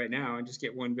we do right now and just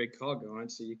get one big call going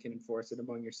so you can enforce it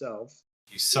among yourselves.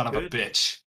 You son of a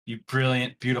bitch! You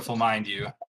brilliant, beautiful mind, you.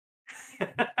 Not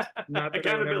that I would ever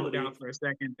Accountability. doubt for a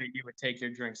second that you would take your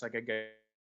drinks like a good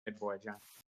boy, John.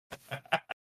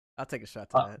 I'll take a shot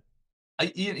to that.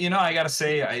 I gotta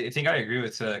say, I think I agree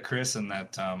with Chris in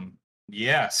that.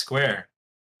 Yeah, Square.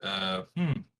 It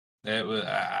was.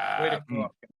 Way to go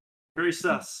up. Very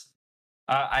sus.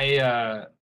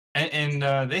 And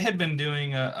they had been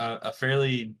doing a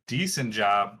fairly decent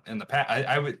job in the past.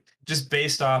 I would just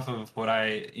based off of what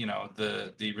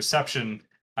the reception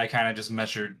I kind of just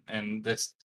measured, and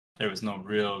there was no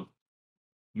real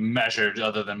measure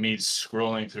other than me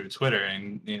scrolling through Twitter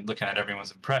and looking at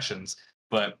everyone's impressions.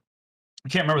 But I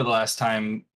can't remember the last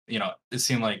time, it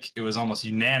seemed like it was almost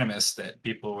unanimous that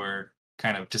people were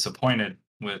kind of disappointed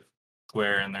with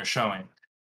Square and their showing.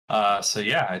 So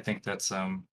yeah, I think that's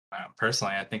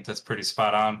personally, I think that's pretty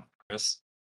spot on, Chris.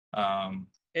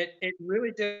 It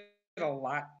really did a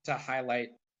lot to highlight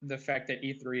the fact that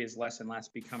E3 is less and less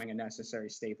becoming a necessary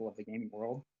staple of the gaming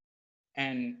world.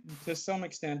 And to some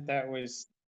extent, that was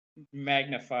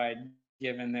magnified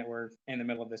given that we're in the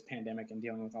middle of this pandemic and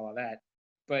dealing with all of that.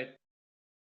 But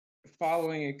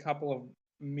following a couple of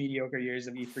mediocre years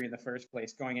of E3 in the first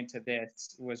place, going into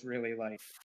this was really like,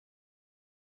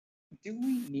 do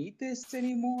we need this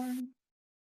anymore?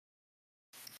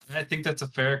 I think that's a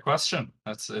fair question.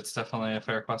 It's definitely a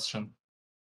fair question.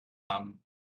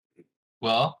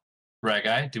 Well,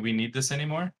 Regai, do we need this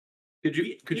anymore? could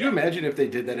you imagine if they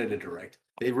did that at a direct?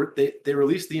 They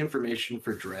released the information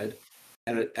for Dread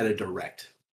at a direct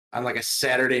on like a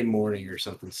Saturday morning or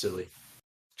something silly.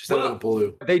 Just out of the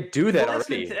blue. They do that That's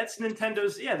already. that's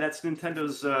Nintendo's. Yeah, that's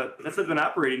Nintendo's. That's been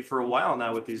operating for a while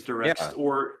now with these directs. Yeah.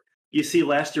 Or you see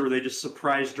last year where they just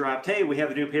surprise dropped, hey, we have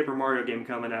a new Paper Mario game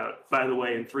coming out, by the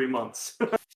way, in 3 months.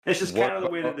 It's just kind of the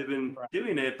way that they've been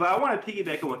doing it. But I want to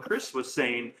piggyback on what Chris was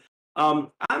saying.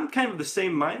 I'm kind of the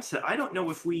same mindset. I don't know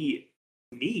if we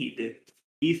need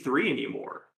E3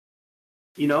 anymore.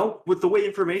 You know, with the way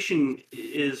information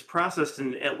is processed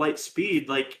and at light speed,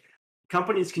 like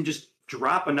companies can just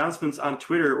drop announcements on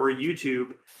Twitter or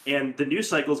YouTube, and the news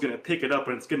cycle is going to pick it up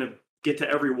and it's going to get to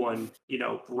everyone, you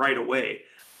know, right away.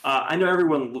 I know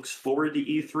everyone looks forward to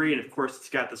E3, and of course, it's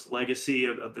got this legacy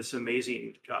of this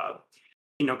amazing,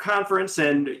 you know, conference,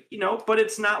 and you know, but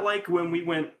it's not like when we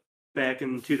went back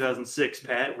in 2006,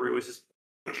 Pat, where it was this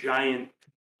giant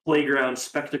playground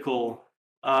spectacle.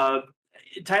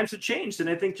 Times have changed, and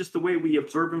I think just the way we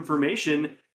absorb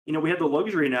information, you know, we have the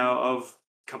luxury now of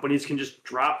companies can just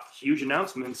drop huge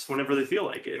announcements whenever they feel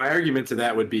like it. My argument to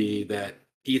that would be that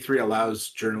E3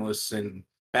 allows journalists, and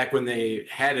back when they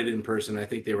had it in person, I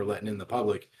think they were letting in the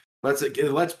public.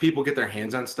 It lets people get their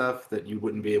hands on stuff that you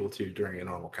wouldn't be able to during a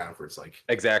normal conference, like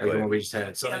Exactly. the one we just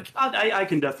had. So Yeah, like, I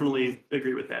can definitely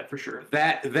agree with that for sure.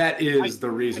 that is the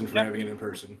reason for having it in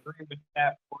person. Agree with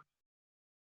that.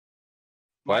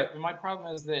 What? My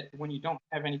problem is that when you don't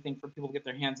have anything for people to get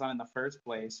their hands on in the first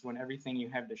place, when everything you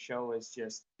have to show is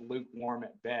just lukewarm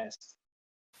at best,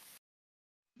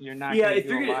 you're not Yeah, going if to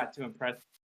you're do a gonna- lot to impress,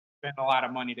 spend a lot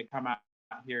of money to come out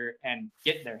here and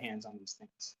get their hands on these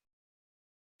things.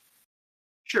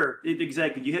 Sure,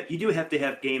 exactly. You do have to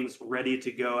have games ready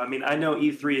to go. I mean, I know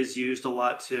E3 is used a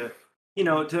lot to, you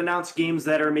know, to announce games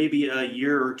that are maybe a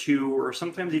year or two, or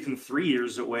sometimes even 3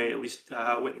 years away. At least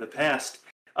went in the past.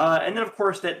 And then, of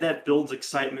course, that builds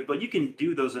excitement. But you can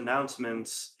do those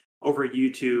announcements over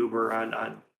YouTube or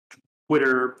on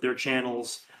Twitter, their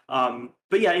channels.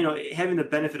 But yeah, you know, having the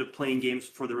benefit of playing games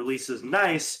before the release is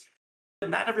nice. But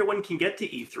not everyone can get to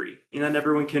E3. You know, not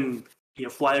everyone can, you know,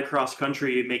 fly across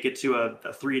country and make it to a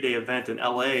 3-day event in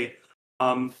LA.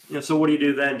 You know, so what do you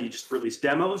do then? Do you just release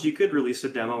demos? You could release a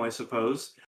demo, I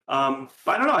suppose. But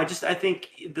I don't know. I think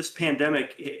this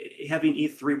pandemic, having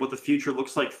E3, what the future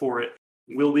looks like for it.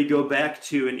 Will we go back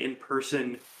to an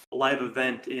in-person live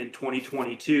event in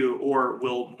 2022, or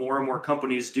will more and more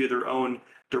companies do their own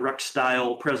direct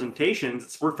style presentations?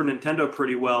 It's worked for Nintendo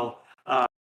pretty well.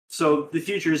 So the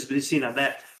future is to be seen on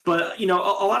that. But, you know,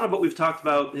 a lot of what we've talked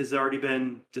about has already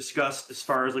been discussed as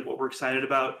far as like what we're excited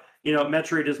about. You know,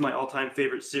 Metroid is my all-time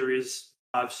favorite series.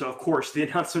 So, of course, the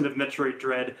announcement of Metroid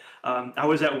Dread. I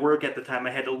was at work at the time.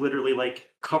 I had to literally like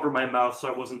cover my mouth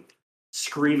so I wasn't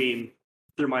screaming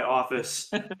through my office.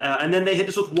 And then they hit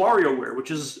us with WarioWare,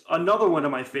 which is another one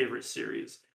of my favorite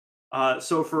series.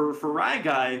 So for Rye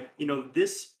Guy, you know,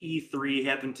 this E3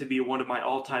 happened to be one of my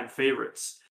all-time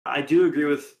favorites. I do agree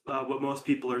with what most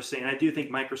people are saying. I do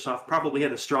think Microsoft probably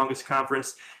had the strongest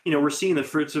conference. You know, we're seeing the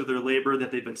fruits of their labor,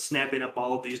 that they've been snapping up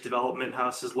all of these development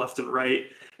houses left and right.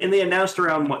 And they announced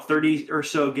around, 30 or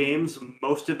so games,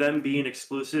 most of them being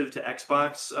exclusive to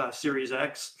Xbox Series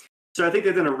X. So I think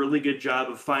they've done a really good job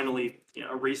of finally, you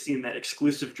know, erasing that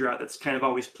exclusive drought that's kind of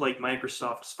always plagued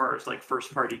Microsoft as far as like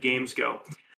first-party games go.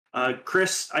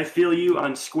 Chris, I feel you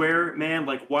on Square, man.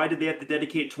 Like, why did they have to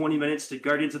dedicate 20 minutes to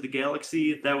Guardians of the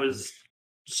Galaxy? That was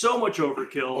so much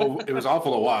overkill. Oh, it was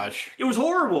awful to watch. It was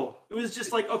horrible. It was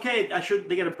just like, okay,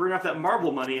 they got to burn off that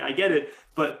Marvel money. I get it.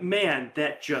 But man,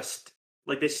 that just,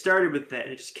 like, they started with that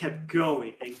and it just kept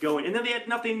going and going. And then they had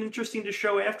nothing interesting to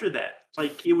show after that.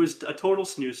 Like, it was a total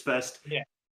snooze fest. Yeah.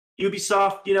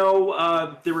 Ubisoft, you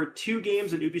know, there were 2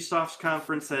 games at Ubisoft's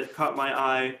conference that caught my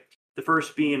eye. The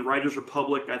first being Riders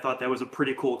Republic. I thought that was a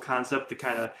pretty cool concept, the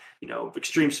kind of, you know,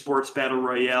 extreme sports battle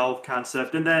royale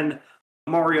concept. And then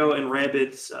Mario and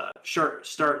Rabbids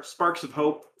Sparks of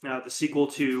Hope, the sequel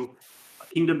to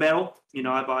Kingdom Battle. You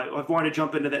know, I've wanted to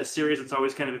jump into that series. It's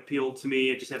always kind of appealed to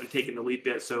me. I just haven't taken the leap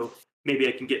yet, so maybe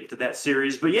I can get into that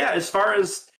series. But yeah, as far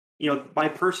as, you know, my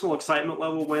personal excitement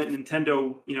level went,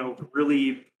 Nintendo, you know,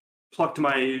 really plucked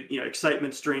my, you know,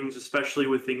 excitement strings, especially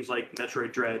with things like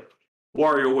Metroid Dread,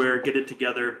 WarioWare, Get It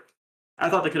Together. I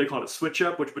thought they could have called it Switch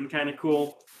Up, which would have been kind of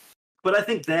cool. But I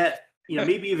think that, you know,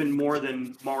 maybe even more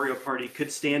than Mario Party could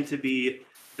stand to be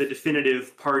the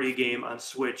definitive party game on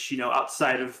Switch, you know,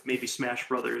 outside of maybe Smash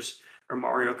Brothers or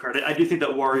Mario Kart. I do think that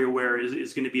WarioWare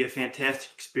is going to be a fantastic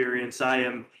experience. I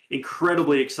am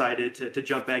incredibly excited to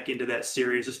jump back into that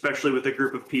series, especially with a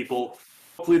group of people.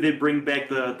 Hopefully they bring back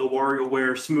the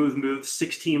WarioWare Smooth Move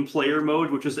 16-player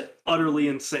mode, which was utterly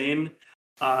insane.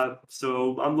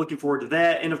 So I'm looking forward to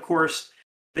that. And of course,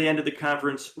 they ended the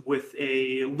conference with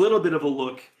a little bit of a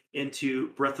look into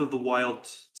Breath of the Wild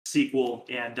sequel.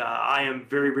 And I am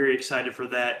very, very excited for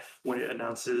that when it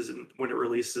announces and when it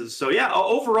releases. So yeah,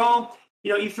 overall,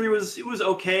 you know, E3 was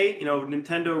okay. You know,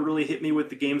 Nintendo really hit me with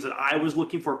the games that I was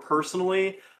looking for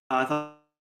personally. I thought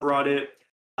they brought it.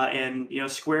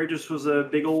 and Square just was a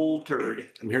big old turd.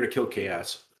 I'm here to kill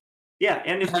chaos. Yeah,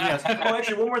 and yes. Oh,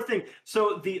 actually, one more thing.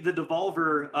 So the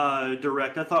Devolver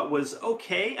Direct I thought was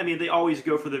okay. I mean, they always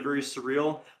go for the very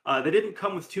surreal. They didn't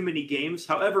come with too many games.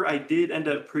 However, I did end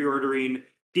up pre-ordering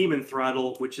Demon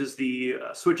Throttle, which is the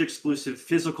Switch exclusive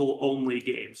physical only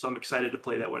game. So I'm excited to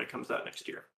play that when it comes out next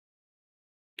year.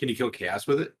 Can you kill chaos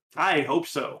with it? I hope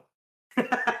so.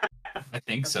 I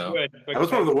think so. Good, That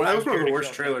was one of the I'm here to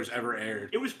worst kill trailers ever aired.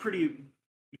 It was pretty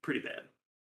bad.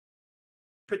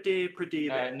 Pretty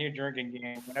bad. new drinking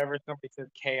game. Whenever somebody says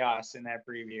chaos in that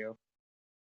preview,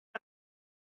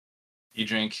 You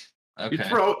drink. Okay. You'd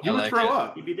throw I throw it.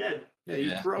 up. You'd be dead. Yeah, you'd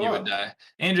Yeah, throw you up. would die.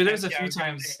 Andrew, there's a Yeah, I few was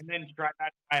gonna times. say, and then try not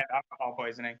to die of alcohol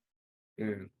poisoning.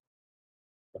 Mm.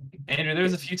 Andrew,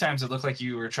 there's a few times it looked like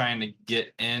you were trying to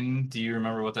get in. Do you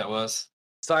remember what that was?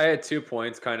 So I had 2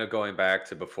 points kind of going back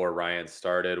to before Ryan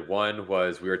started. One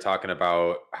was we were talking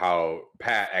about how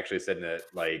Pat actually said that,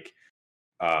 like,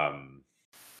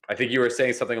 I think you were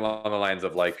saying something along the lines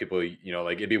of like people,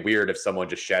 like it'd be weird if someone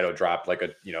just shadow dropped like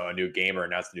a new game or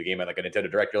announced a new game at like a Nintendo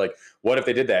Direct. You're like, what if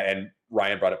they did that? And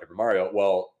Ryan brought up Paper Mario.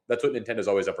 Well, that's what Nintendo's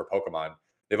always done for Pokemon.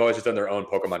 They've always just done their own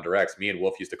Pokemon Directs. Me and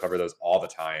Wolf used to cover those all the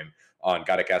time on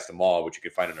Gotta Cast 'Em All, which you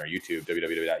can find on our YouTube,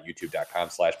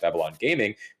 www.youtube.com/Babylon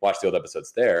Gaming. Watch the old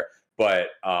episodes there. But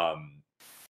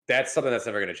that's something that's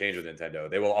never going to change with Nintendo.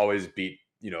 They will always beat,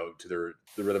 to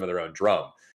the rhythm of their own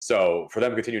drum. So for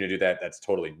them continuing to do that, that's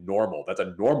totally normal. That's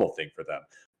a normal thing for them.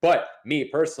 But me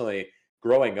personally,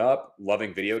 growing up,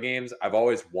 loving video games, I've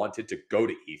always wanted to go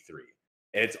to E3.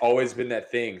 And it's always been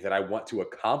that thing that I want to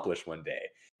accomplish one day.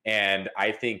 And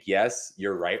I think, yes,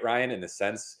 you're right, Ryan, in the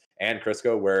sense, and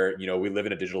Crisco, where, we live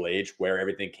in a digital age where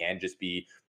everything can just be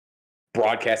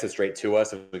broadcasted straight to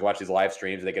us, and we can watch these live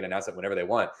streams and they can announce it whenever they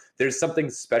want. There's something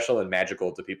special and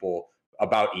magical to people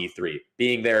about E3,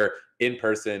 being there in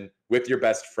person with your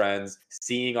best friends,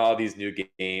 seeing all these new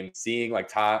games, seeing like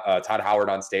Todd Howard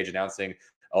on stage announcing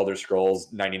Elder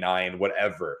Scrolls 99,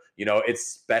 whatever. It's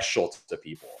special to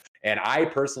people. And I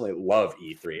personally love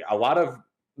E3. A lot of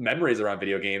memories around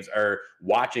video games are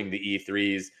watching the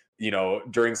E3s,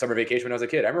 during summer vacation when I was a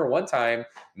kid. I remember one time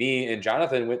me and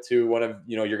Jonathan went to one of,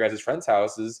 your guys' friends'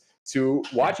 houses to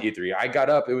watch E3. I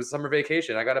got up, it was summer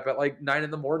vacation. I got up at like 9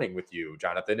 a.m. with you,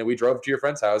 Jonathan, and we drove to your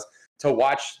friend's house to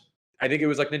watch, I think it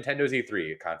was like Nintendo's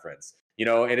E3 conference,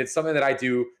 and it's something that I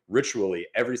do ritually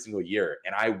every single year.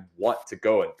 And I want to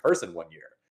go in person one year.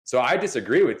 So I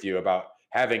disagree with you about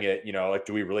having it, like,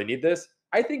 do we really need this?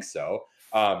 I think so.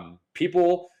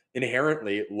 People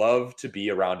inherently love to be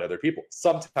around other people.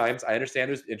 Sometimes I understand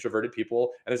there's introverted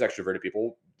people and there's extroverted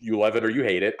people. You love it or you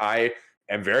hate it. I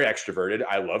am very extroverted.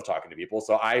 I love talking to people.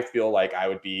 So I feel like I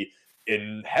would be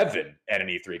in heaven at an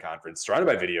E3 conference, surrounded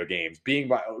by video games,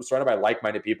 surrounded by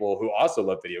like-minded people who also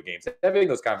love video games, having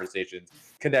those conversations,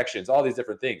 connections, all these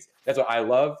different things. That's what I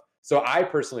love. So I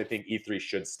personally think E3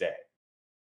 should stay.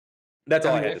 That's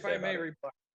all I had to say about it.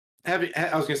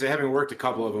 I was gonna say, having worked a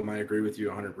couple of them, I agree with you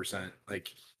 100%.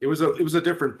 Like it was a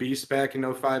different beast back in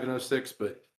 05 and 06,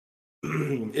 but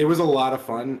it was a lot of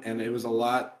fun, and it was a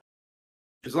lot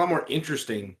more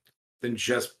interesting than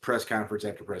just press conference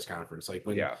after press conference. Like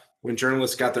when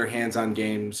journalists got their hands on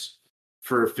games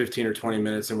for 15 or 20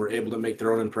 minutes and were able to make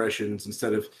their own impressions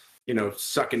instead of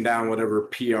sucking down whatever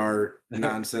PR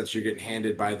nonsense you're getting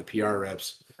handed by the PR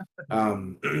reps.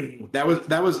 That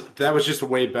was just a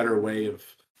way better way of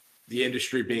the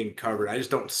industry being covered. I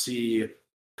just don't see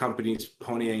companies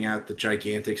ponying out the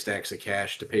gigantic stacks of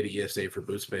cash to pay to ESA for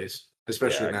boot space,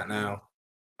 especially not now.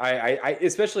 I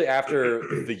especially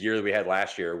after the year that we had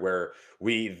last year, where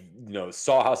we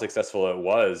saw how successful it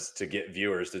was to get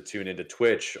viewers to tune into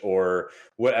Twitch or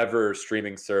whatever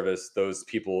streaming service those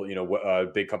people,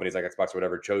 big companies like Xbox or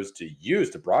whatever chose to use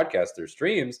to broadcast their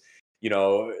streams.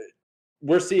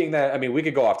 We're seeing that. I mean, we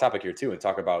could go off topic here too and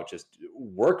talk about just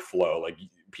workflow. Like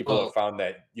people have found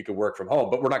that you can work from home,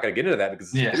 but we're not going to get into that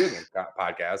because it's a video game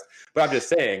podcast. But I'm just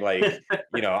saying, like,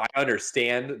 I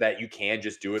understand that you can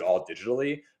just do it all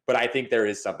digitally, but I think there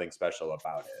is something special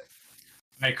about it.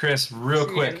 All right, Chris, real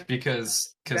quick,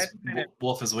 because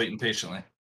Wolf is waiting patiently.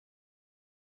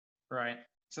 Right.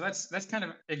 So that's kind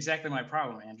of exactly my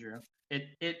problem, Andrew.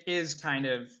 It is kind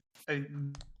of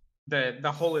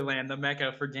the Holy Land, the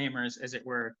Mecca for gamers, as it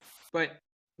were. But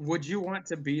would you want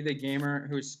to be the gamer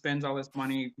who spends all this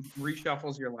money,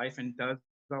 reshuffles your life, and does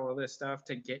all of this stuff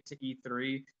to get to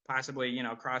E3, possibly,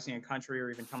 crossing a country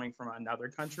or even coming from another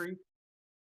country,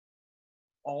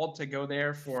 all to go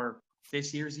there for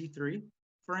this year's E3,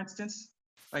 for instance?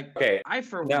 Like, okay, I,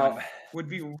 for one, would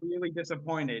be really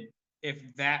disappointed if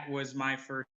that was my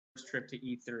first trip to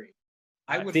E3.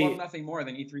 I would The- love nothing more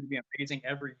than E3 to be amazing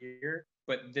every year,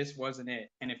 but this wasn't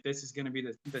it. And if this is going to be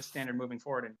the standard moving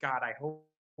forward, and God, I hope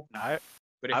not.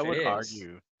 But if I it would is,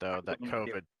 argue though that wouldn't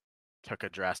do it. COVID took a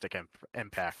drastic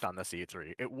impact on this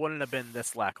E3. It wouldn't have been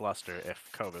this lackluster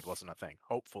if COVID wasn't a thing.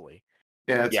 Hopefully.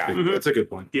 Yeah, that's a good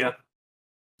point. Yeah.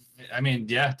 I mean,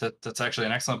 yeah, that's actually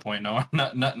an excellent point. No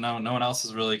one else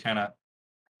has really kind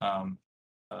of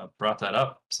brought that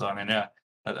up. So I mean, yeah,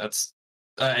 that's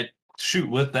shoot.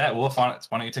 With that, Wolf, why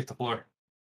don't you take the floor?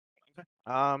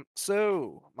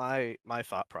 So my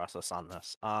thought process on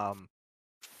this,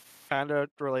 kind of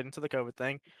relating to the COVID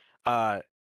thing, I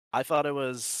thought it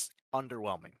was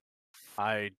underwhelming.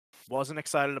 I wasn't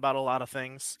excited about a lot of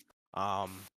things.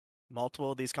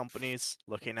 Multiple of these companies,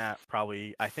 looking at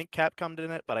probably, I think Capcom did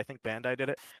it, but I think Bandai did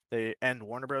it. And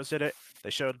Warner Bros did it. They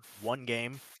showed one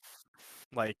game,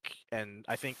 and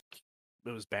I think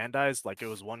it was Bandai's. Like, it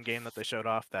was one game that they showed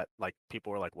off that like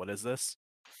people were like, "What is this?"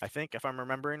 I think, if I'm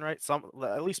remembering right,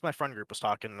 at least my friend group was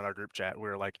talking in our group chat. We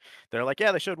were like, they're like,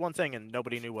 "Yeah, they showed one thing and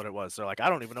nobody knew what it was." They're like, "I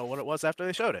don't even know what it was after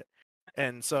they showed it."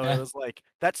 And so it was like,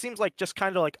 that seems like just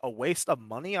kind of like a waste of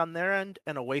money on their end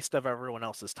and a waste of everyone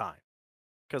else's time.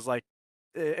 Because like,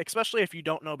 especially if you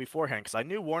don't know beforehand, because I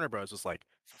knew Warner Bros was like,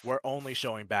 we're only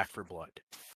showing Back for Blood,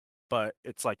 but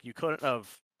it's like you couldn't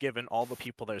have given all the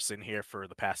people that's in here for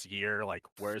the past year, like,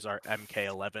 where's our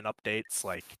MK11 updates?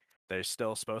 Like, there's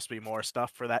still supposed to be more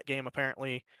stuff for that game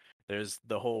apparently. There's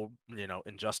the whole,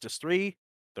 Injustice 3,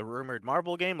 the rumored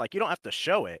Marvel game. Like, you don't have to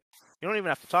show it. You don't even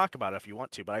have to talk about it if you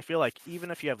want to, but I feel like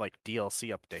even if you have like DLC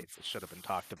updates, it should have been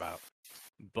talked about.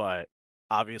 But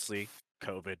obviously,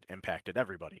 COVID impacted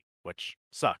everybody, which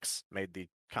sucks. Made the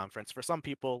conference for some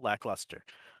people lackluster.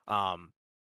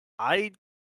 I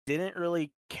didn't really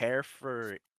care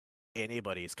for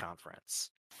anybody's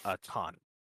conference a ton.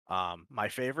 My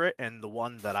favorite and the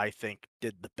one that I think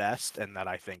did the best and that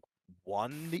I think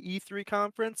won the E3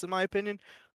 conference, in my opinion,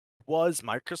 was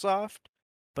Microsoft.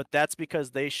 But that's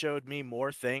because they showed me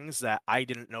more things that I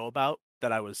didn't know about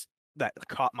that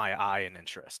caught my eye and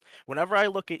interest. Whenever I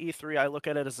look at E3, I look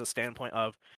at it as a standpoint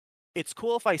of, it's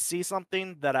cool if I see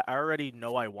something that I already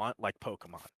know I want, like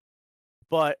Pokemon.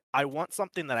 But I want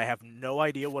something that I have no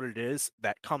idea what it is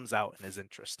that comes out and is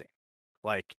interesting.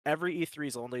 Like, every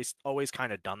E3's always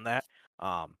kind of done that.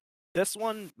 This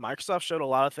one, Microsoft showed a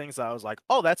lot of things that I was like,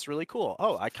 oh, that's really cool.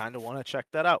 Oh, I kind of want to check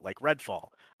that out. Like Redfall.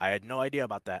 I had no idea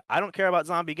about that. I don't care about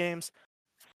zombie games.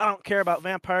 I don't care about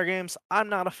vampire games. I'm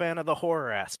not a fan of the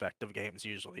horror aspect of games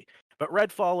usually. But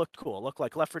Redfall looked cool. It looked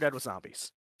like Left 4 Dead with zombies.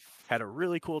 Had a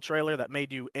really cool trailer that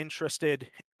made you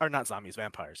interested, or not zombies,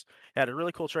 vampires. It had a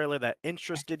really cool trailer that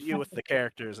interested you with the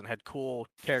characters and had cool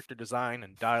character design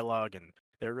and dialogue, and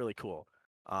they're really cool.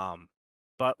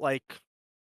 But like,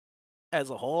 as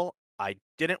a whole, I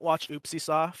didn't watch Oopsie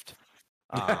Soft.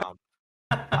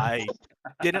 I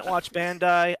didn't watch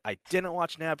Bandai. I didn't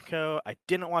watch Namco. I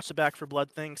didn't watch the Back for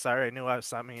Blood thing. Sorry, I knew I was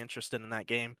something interested in that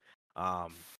game.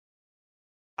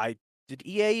 Did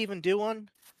EA even do one?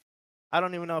 I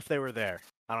don't even know if they were there.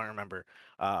 I don't remember.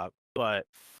 But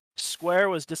Square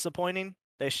was disappointing.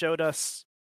 They showed us,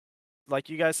 like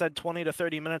you guys said, 20 to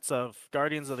 30 minutes of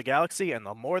Guardians of the Galaxy, and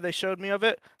the more they showed me of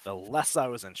it, the less I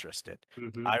was interested.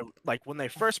 I like, when they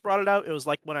first brought it out, it was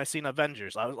like when I seen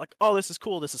Avengers. I was like, oh, this is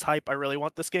cool, this is hype, I really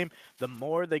want this game. The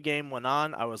more the game went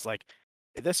on, I was like,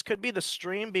 this could be the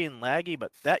stream being laggy,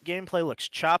 but that gameplay looks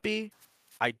choppy.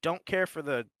 I don't care for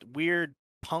the weird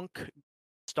punk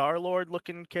Star-Lord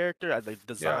looking character. The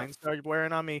design started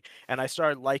wearing on me, and I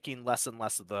started liking less and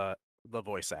less of the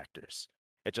voice actors.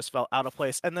 It just felt out of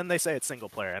place. And then they say it's single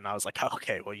player, and I was like,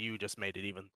 okay, well, you just made it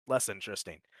even less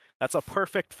interesting. That's a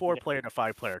perfect 4-player to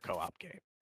 5-player co-op game.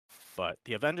 But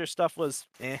the Avengers stuff was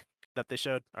that they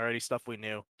showed already, stuff we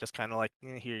knew. Just kind of like,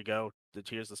 here you go.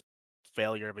 Here's this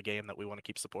failure of a game that we want to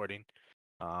keep supporting.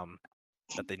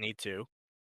 That they need to.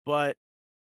 But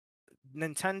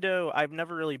Nintendo, I've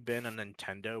never really been a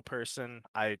Nintendo person.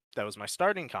 That was my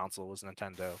starting console, was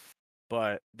Nintendo.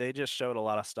 But they just showed a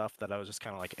lot of stuff that I was just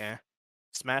kind of like,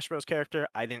 Smash Bros character,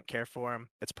 I didn't care for him.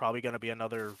 It's probably going to be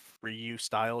another Ryu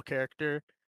style character,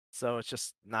 so it's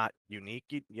just not unique.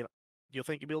 You'll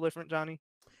think it'd be a little different, Johnny?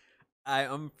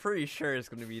 I'm pretty sure it's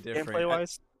going to be different. Gameplay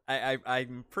wise,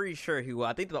 I'm pretty sure he will.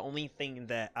 I think the only thing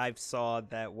that I've saw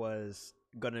that was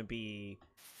going to be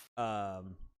the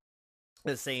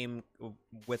same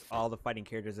with all the fighting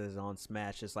characters as on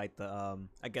Smash is like the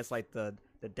I guess like the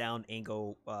down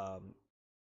angle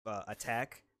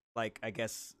attack. Like, I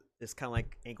guess it's kind of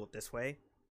like angled this way,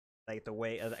 like the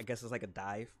way I guess it's like a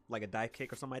dive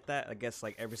kick or something like that. I guess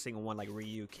like every single one, like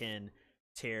Ryu, Ken,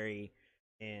 Terry,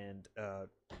 and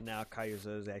now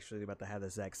Kaiser is actually about to have the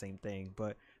exact same thing.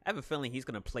 But I have a feeling he's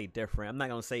going to play different. I'm not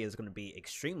going to say it's going to be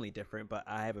extremely different, but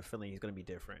I have a feeling he's going to be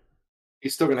different.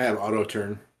 He's still gonna have auto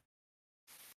turn.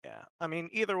 Yeah, I mean,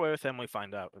 either way with him, we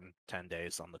find out in 10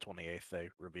 days on the 28th. They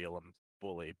reveal him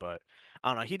fully, but I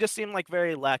don't know. He just seemed like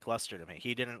very lackluster to me.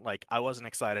 He didn't like. I wasn't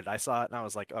excited. I saw it and I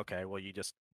was like, okay, well, you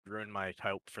just ruined my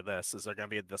hope for this. Is there gonna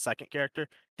be the second character?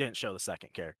 Didn't show the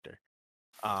second character.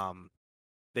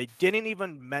 They didn't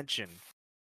even mention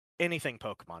anything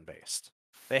Pokemon based.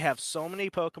 They have so many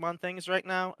Pokemon things right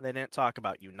now. They didn't talk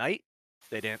about Unite.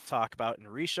 They didn't talk about and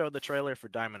re-showed the trailer for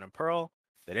Diamond and Pearl.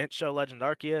 They didn't show Legend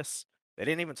Arceus. They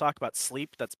didn't even talk about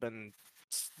Sleep. That's been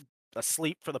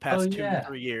asleep for the past 2 to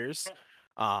 3 years.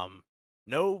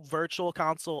 No virtual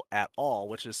console at all,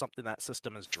 which is something that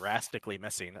system is drastically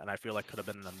missing, and I feel like could have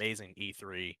been an amazing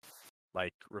E3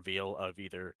 like reveal of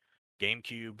either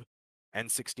GameCube,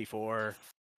 N64,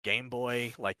 Game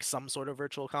Boy, like some sort of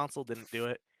virtual console. Didn't do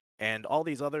it. And all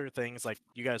these other things, like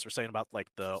you guys were saying about like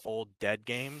the old dead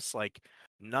games, like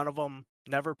none of them,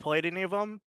 never played any of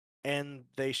them, and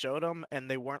they showed them, and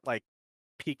they weren't like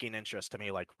piquing interest to me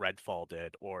like Redfall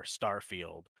did, or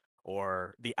Starfield,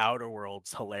 or the Outer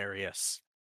Worlds hilarious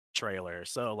trailer.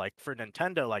 So like for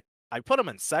Nintendo, like I put them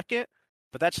in second,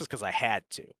 but that's just because I had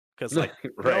to. Because like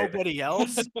Right. nobody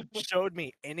else showed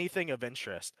me anything of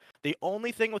interest. The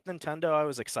only thing with Nintendo I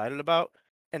was excited about,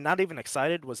 and not even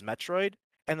excited, was Metroid.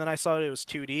 And then I saw it was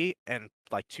 2D and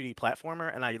like 2D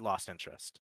platformer, and I lost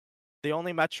interest. The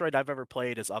only Metroid I've ever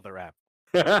played is Other M.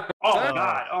 Oh So,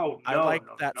 God! Oh no! I like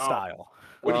no, that no. style.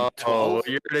 What are you, 12?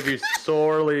 You're gonna be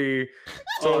sorely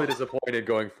Oh. disappointed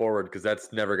going forward because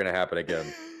that's never gonna happen again.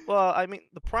 Well, I mean,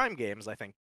 the Prime games I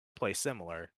think play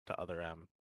similar to Other M,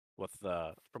 with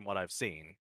from what I've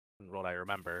seen and what I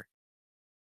remember.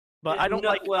 But Yeah, I don't no,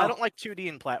 like well- 2D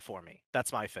and platformy.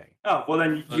 That's my thing. Oh well,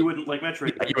 then you wouldn't like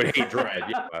Metroid. Yeah, you would hate Dread,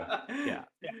 Yeah.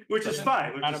 Which is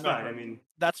fine. Which Not is a fine. Metroid. I mean,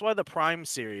 That's why the Prime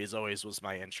series always was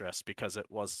my interest, because it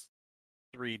was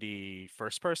 3D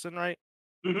first person, right?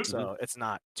 Mhm. So it's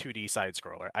not 2D side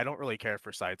scroller. I don't really care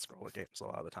for side scroller games a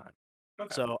lot of the time.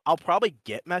 okay. So I'll probably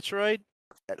get Metroid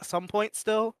at some point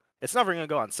still. It's never going to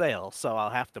go on sale, so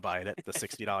I'll have to buy it at the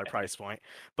 $60 price point.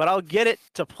 But I'll get it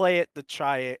to play it, to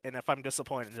try it, and if I'm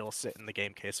disappointed, it'll sit in the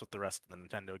game case with the rest of the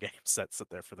Nintendo games that sit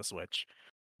there for the Switch.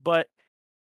 But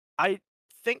I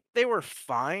think they were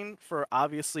fine for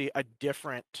obviously a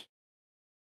different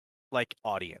like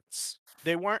audience.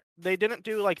 They didn't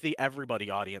do like the everybody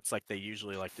audience like they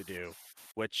usually like to do,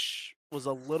 which was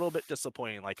a little bit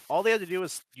disappointing. Like all they had to do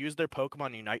was use their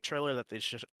Pokemon Unite trailer that they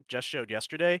just showed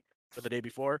yesterday or the day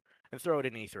before and throw it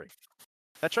in E3.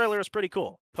 That trailer was pretty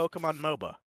cool. Pokemon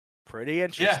MOBA. Pretty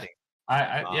interesting.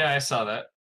 I saw that.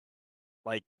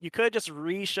 Like you could just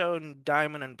re-shown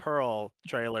Diamond and Pearl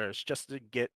trailers just to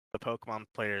get the Pokemon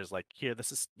players like, here,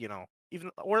 this is, even,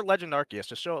 or Legend Arceus,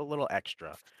 just show a little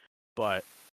extra. But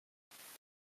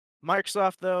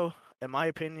Microsoft, though, in my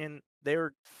opinion, they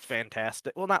were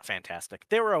fantastic. Well, not fantastic.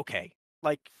 They were okay.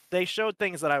 Like they showed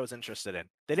things that I was interested in.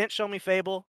 They didn't show me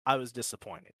Fable. I was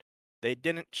disappointed. They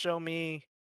didn't show me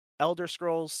Elder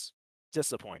Scrolls.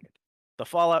 Disappointed. The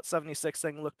Fallout 76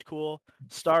 thing looked cool.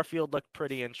 Starfield looked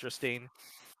pretty interesting.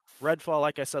 Redfall,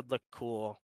 like I said, looked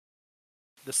cool.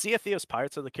 The Sea of Thieves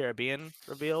Pirates of the Caribbean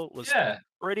reveal was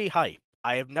pretty hype.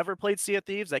 I have never played Sea of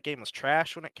Thieves. That game was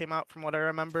trash when it came out, from what I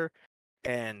remember.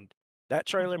 And that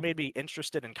trailer made me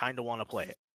interested and kind of want to play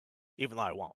it, even though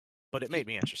I won't. But it made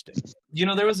me interested. You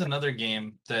know, there was another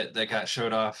game that got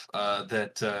showed off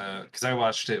because I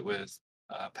watched it with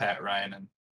Pat, Ryan, and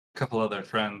a couple other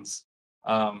friends.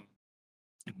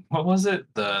 What was it?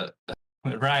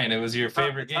 Ryan, it was your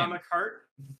favorite game. Atomic Heart?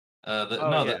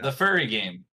 The furry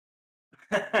game.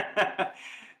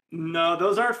 No,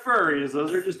 those aren't furries.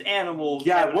 Those are just animals.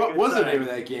 Yeah, having a what good was the time. name of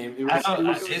that game? It I was, don't- it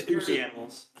was, I- it was Party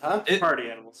animals. huh? Party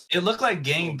animals. It looked like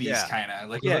Game Beast, yeah. kind of.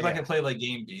 Like, it Yeah, looked like yeah. it played like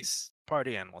Game Beast.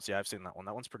 Party Animals. Yeah, I've seen that one.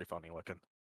 That one's pretty funny looking.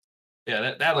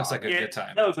 Yeah, that looks like a Yeah, good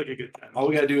time. That looks like a good time. All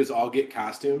we gotta do is all get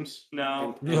costumes.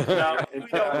 No, And- no, we and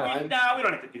don't, online. we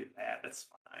don't have to do that. That's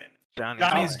fine.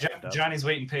 Johnny's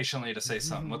waiting patiently to say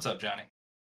something. What's up, Johnny?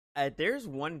 There's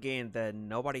one game that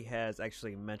nobody has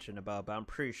actually mentioned about, but I'm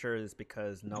pretty sure it's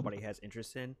because nobody has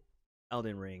interest in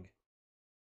Elden Ring.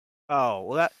 Oh,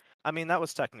 well, that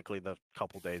was technically the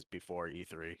couple days before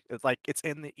E3. It's like it's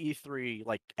in the E3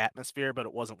 like atmosphere, but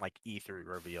it wasn't like E3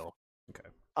 reveal. Okay.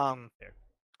 Fair.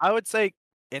 I would say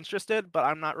interested, but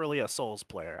I'm not really a Souls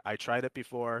player. I tried it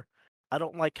before. I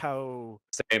don't like how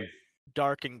Same.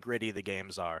 dark and gritty the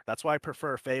games are. That's why I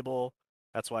prefer Fable.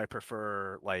 That's why I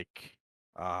prefer like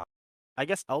I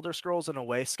guess Elder Scrolls in a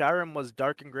way. Skyrim was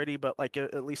dark and gritty, but like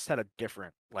it at least had a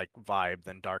different like vibe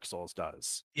than Dark Souls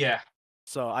does. Yeah.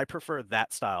 So I prefer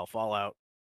that style, Fallout,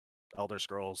 Elder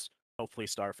Scrolls, hopefully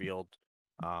Starfield,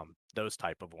 those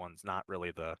type of ones, not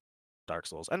really the Dark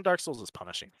Souls. And Dark Souls is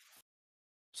punishing.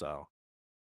 So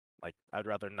like I'd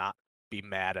rather not be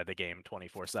mad at a game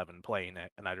 24/7 playing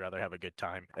it, and I'd rather have a good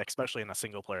time, especially in a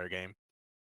single player game.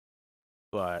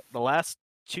 But the last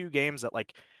 2 games that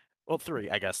like, well, 3,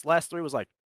 I guess. Last 3 was like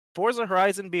Forza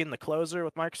Horizon being the closer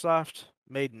with Microsoft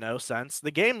made no sense.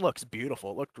 The game looks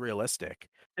beautiful, it looked realistic.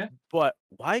 Yeah. But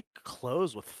why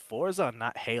close with Forza and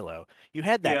not Halo? You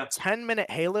had that Yeah. 10-minute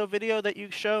Halo video that you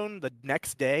shown the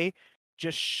next day.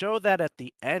 Just show that at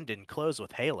the end and close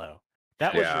with Halo.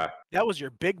 That was Yeah. that was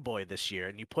your big boy this year,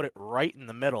 and you put it right in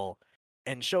the middle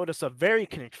and showed us a very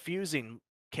confusing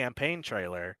campaign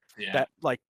trailer Yeah. that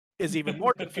like is even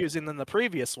more confusing than the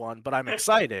previous one, but I'm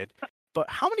excited. But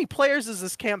how many players is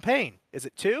this campaign? Is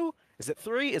it 2? Is it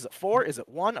 3? Is it 4? Is it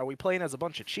 1? Are we playing as a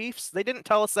bunch of chiefs? They didn't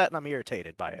tell us that, and I'm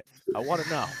irritated by it. I want to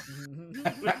know.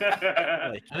 Like,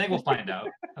 I think we'll find out.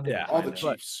 I think Yeah, we'll All the find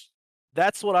out. Chiefs.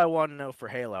 that's what I want to know for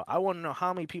Halo. I want to know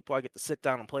how many people I get to sit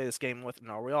down and play this game with, and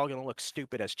are we all going to look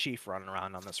stupid as Chief running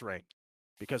around on this ring?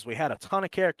 Because we had a ton of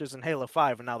characters in Halo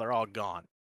 5, and now they're all gone.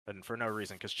 And for no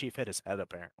reason, because Chief hit his head,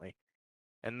 apparently.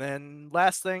 And then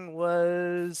last thing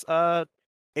was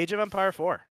Age of Empire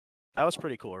 4. That was a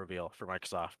pretty cool reveal for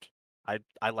Microsoft.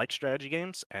 I like strategy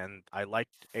games, and I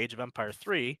liked Age of Empire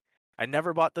 3. I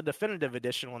never bought the definitive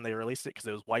edition when they released it because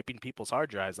it was wiping people's hard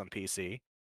drives on PC.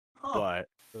 Huh.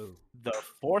 But Ooh. the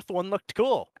 4th one looked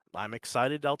cool. I'm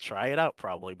excited. I'll try it out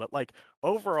probably. But like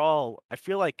overall, I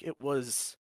feel like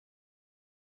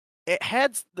it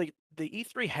had the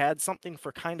E3 had something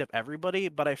for kind of everybody,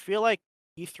 but I feel like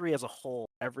E3 as a whole,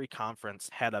 every conference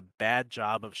had a bad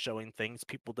job of showing things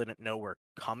people didn't know were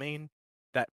coming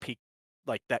that peaked,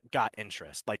 like that got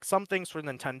interest. Like some things for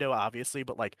Nintendo, obviously,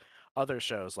 but like other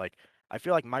shows, like I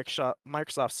feel like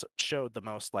Microsoft showed the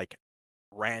most like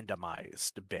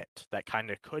randomized bit that kind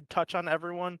of could touch on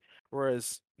everyone,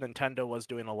 whereas Nintendo was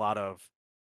doing a lot of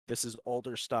this is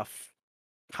older stuff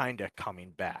kind of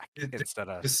coming back instead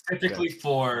of Specifically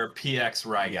for PX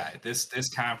Ryguy. This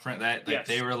conference that like Yes,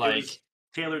 they were it like, was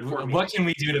tailored for me. what can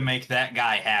we do to make that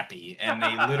guy happy? And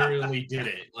they literally did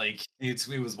it. Like it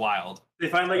was wild. They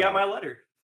finally got my letter.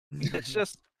 it's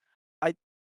just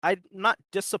I'm not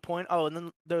disappointed. Oh, and then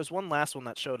there's one last one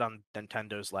that showed on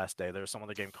Nintendo's last day. There was some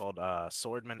other game called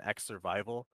Swordman X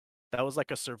Survival. That was like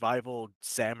a survival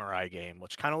samurai game,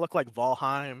 which kind of looked like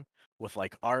Valheim with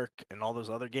like Ark and all those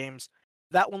other games.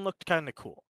 That one looked kind of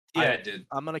cool. Yeah, it did.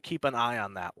 I'm gonna keep an eye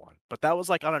on that one. But that was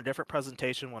like on a different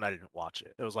presentation when I didn't watch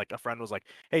it. It was like a friend was like,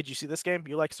 "Hey, did you see this game?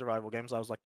 You like survival games?" I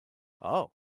was like, "Oh,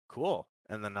 cool."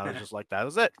 And then I was just like, "That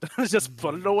was it." Just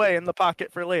put it away in the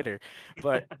pocket for later.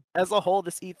 But as a whole,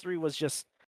 this E3 was just.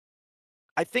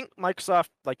 I think Microsoft,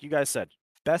 like you guys said,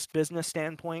 best business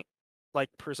standpoint, like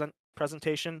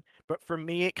presentation. But for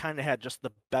me, it kind of had just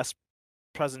the best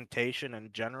presentation in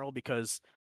general because,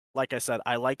 like I said,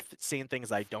 I like seeing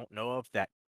things I don't know of that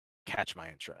catch my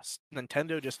interest.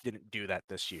 Nintendo just didn't do that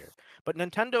this year. But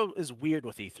Nintendo is weird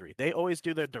with E3. They always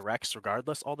do their directs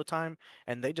regardless all the time,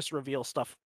 and they just reveal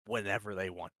stuff whenever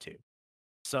they want to.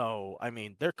 So, I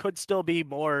mean, there could still be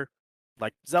more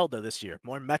like Zelda this year,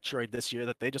 more Metroid this year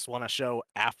that they just want to show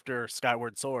after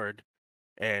Skyward Sword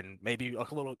and maybe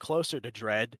a little closer to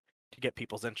Dread to get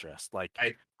people's interest. Like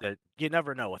that you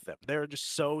never know with them. They're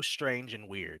just so strange and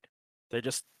weird.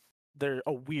 They're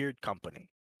a weird company.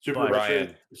 Super But-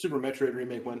 Metroid, Super Metroid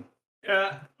remake one.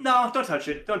 No, don't touch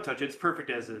it. Don't touch it. It's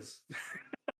perfect as is.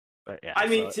 But yeah, I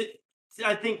mean, so-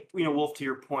 I think Wolf. To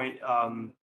your point,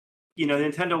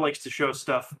 Nintendo likes to show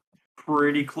stuff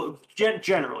pretty close.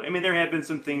 Generally, I mean, there have been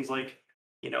some things like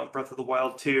Breath of the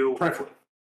Wild 2,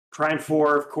 Prime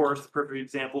 4, of course, the perfect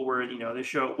example where they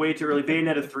show it way too early.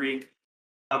 Bayonetta 3,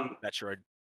 Metroid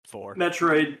 4.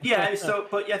 Metroid, yeah. So,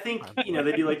 but I think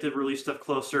they do like to release stuff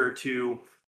closer to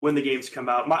when the games come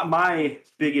out. My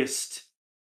biggest,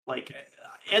 like,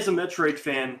 as a Metroid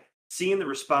fan, seeing the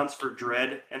response for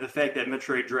Dread and the fact that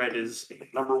Metroid Dread is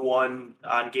 #1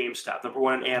 on GameStop, #1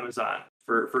 on Amazon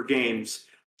for games,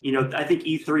 I think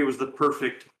E3 was the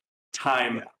perfect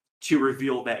time to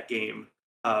reveal that game.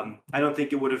 I don't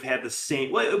think it would have had the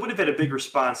same. Well, it would have had a big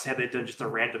response had they done just a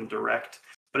random direct.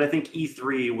 But I think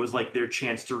E3 was like their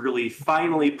chance to really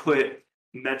finally put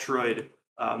Metroid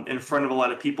in front of a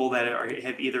lot of people that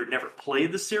have either never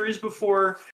played the series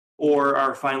before or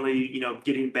are finally,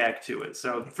 getting back to it.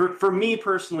 So for me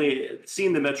personally,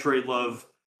 seeing the Metroid love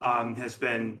has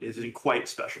been quite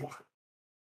special.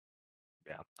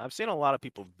 Yeah, I've seen a lot of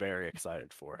people very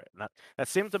excited for it. And that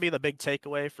seems to be the big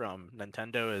takeaway from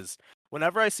Nintendo is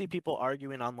whenever I see people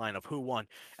arguing online of who won,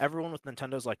 everyone with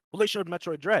Nintendo's like, well, they showed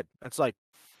Metroid Dread. It's like,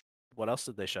 what else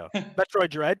did they show? Metroid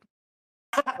Dread?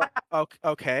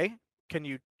 Okay. Can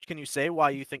you say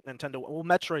why you think Nintendo? Well,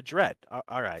 Metroid Dread.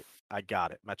 All right, I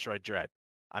got it. Metroid Dread.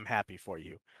 I'm happy for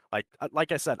you.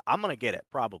 Like I said, I'm gonna get it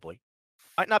probably.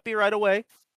 Might not be right away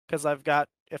because I've got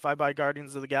if I buy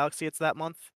Guardians of the Galaxy, it's that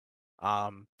month.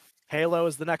 Halo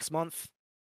is the next month.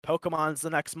 Pokemon's the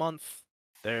next month.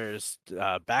 There's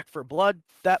Back for Blood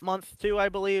that month too, I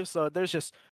believe. So there's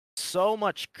just so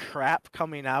much crap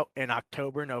coming out in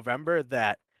October, November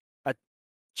that a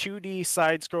 2D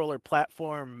side scroller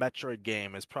platform Metroid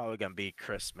game is probably gonna be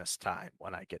Christmas time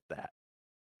when I get that.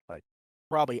 Like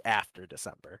probably after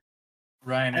December.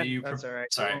 Ryan, are you? That's all right. You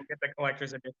Sorry. won't get the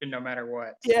collector's edition no matter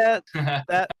what. Yeah,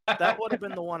 that would have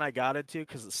been the one I got it to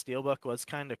because the steelbook was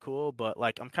kind of cool. But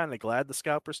like, I'm kind of glad the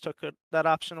scalpers took that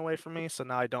option away from me, so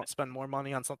now I don't spend more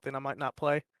money on something I might not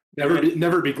play.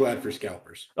 Never be glad for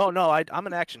scalpers. Oh no, I'm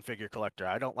an action figure collector.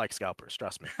 I don't like scalpers.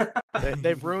 Trust me.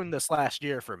 They've ruined this last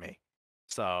year for me.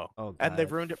 So Oh, and they've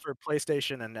God. ruined it for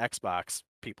PlayStation and Xbox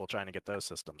people trying to get those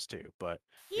systems too. But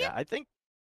yeah, I think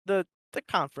the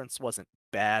conference wasn't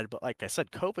bad, but like I said,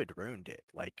 COVID ruined it.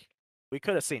 Like we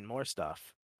could have seen more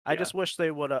stuff. I Yeah. just wish they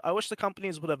would have. I wish the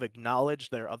companies would have acknowledged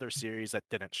their other series that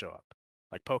didn't show up,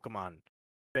 like Pokemon,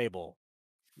 Fable.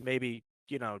 Maybe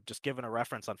just given a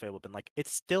reference on Fable, been like,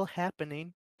 it's still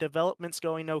happening. Development's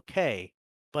going okay,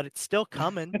 but it's still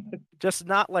coming. Just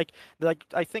not like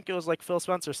I think it was like Phil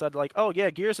Spencer said like, oh yeah,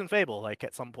 Gears and Fable like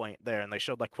at some point there, and they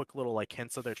showed like quick little like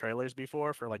hints of their trailers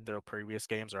before for like their previous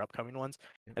games or upcoming ones,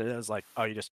 and it was like, oh,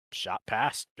 you just shot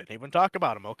past, didn't even talk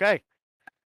about them. Okay.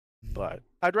 But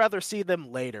I'd rather see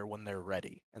them later when they're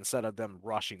ready instead of them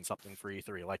rushing something for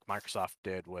E3 like Microsoft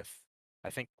did with, I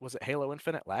think, was it Halo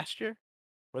Infinite last year?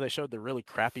 Where they showed the really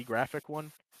crappy graphic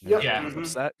one? Yep. Yeah. Everyone was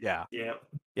upset? Yeah. Yeah.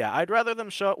 Yeah, I'd rather them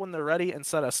show it when they're ready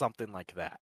instead of something like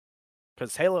that.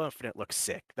 Because Halo Infinite looks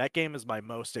sick. That game is my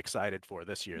most excited for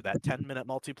this year. That 10-minute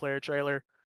multiplayer trailer.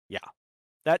 Yeah.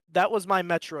 That was my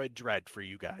Metroid Dread for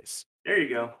you guys. There you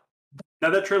go. Now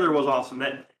that trailer was awesome.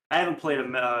 That I haven't played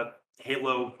a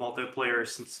Halo multiplayer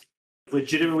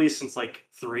legitimately since like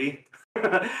 3.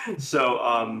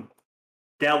 So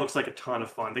that looks like a ton of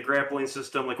fun. The grappling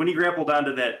system, like when you grappled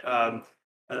onto that, God,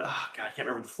 I can't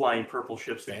remember the flying purple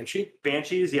ships.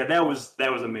 Banshees. Yeah, that was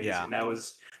amazing. Yeah. That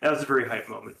was a very hype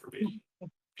moment for me.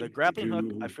 The grappling hook,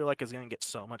 I feel like, is going to get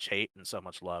so much hate and so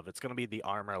much love. It's going to be the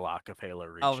armor lock of Halo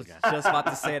Reach I was again. just about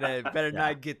to say that. It better Yeah.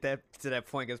 not get that to that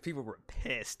point because people were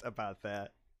pissed about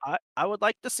that. I would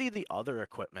like to see the other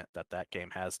equipment that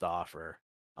game has to offer.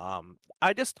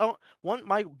 I just don't.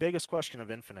 My biggest question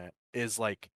of Infinite is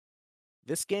like,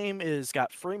 this game is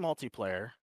got free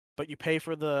multiplayer, but you pay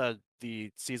for the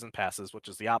season passes, which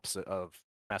is the opposite of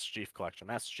Master Chief Collection.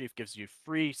 Master Chief gives you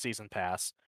free season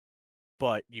pass,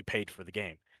 but you paid for the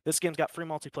game. This game's got free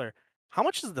multiplayer. How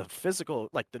much is the physical,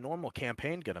 like the normal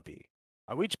campaign, gonna be?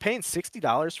 Are we paying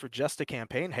 $60 for just a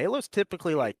campaign? Halo's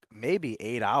typically like maybe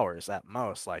 8 hours at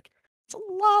most. Like it's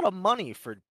a lot of money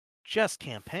for just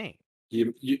campaign.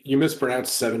 You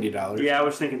mispronounced $70. Yeah, I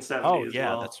was thinking 70 Oh as yeah,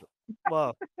 well. that's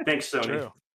well Thanks, Sony.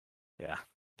 true. Yeah,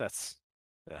 that's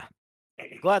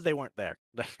glad they weren't there.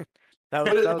 that But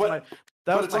was, it- that was but- my.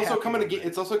 That But was it's my also happy coming to moment.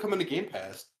 it's also coming to Game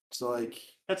Pass. So like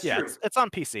That's Yeah, true. it's on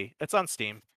PC. It's on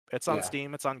Steam. It's on Yeah.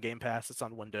 Steam. It's on Game Pass. It's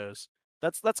on Windows.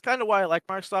 That's kind of why I like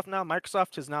Microsoft now.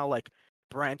 Microsoft is now like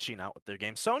branching out with their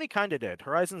games. Sony kind of did.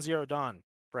 Horizon Zero Dawn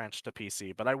branched to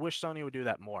PC, but I wish Sony would do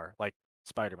that more. Like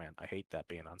Spider-Man. I hate that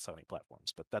being on Sony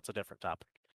platforms, but that's a different topic.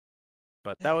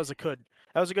 But that was a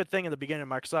good thing in the beginning of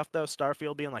Microsoft though.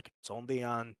 Starfield being like it's only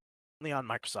on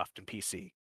Microsoft and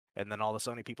PC. And then all the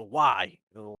Sony people, why?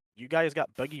 Well, you guys got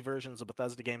buggy versions of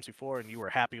Bethesda games before, and you were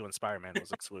happy when Spider-Man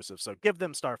was exclusive. So give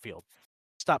them Starfield.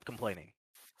 Stop complaining.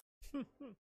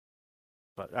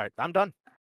 But all right, I'm done.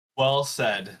 Well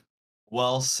said.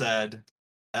 Well said,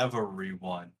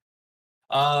 everyone.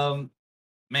 Man,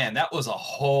 that was a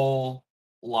whole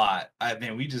lot. I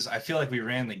feel like we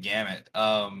ran the gamut.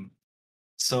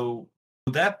 So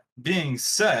with that being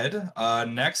said,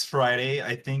 next Friday,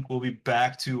 I think we'll be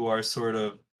back to our sort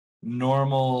of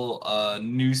normal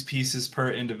news pieces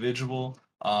per individual,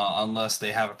 unless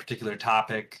they have a particular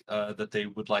topic that they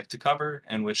would like to cover,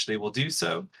 in which they will do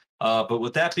so. But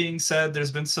with that being said,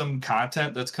 there's been some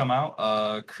content that's come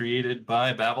out created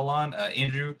by Babylon.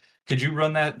 Andrew, could you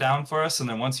run that down for us? And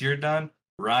then once you're done,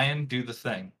 Ryan, do the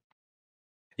thing.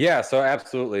 Yeah, so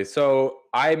absolutely. So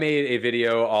I made a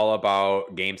video all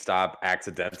about GameStop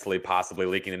accidentally possibly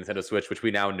leaking the Nintendo Switch, which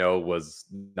we now know was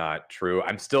not true.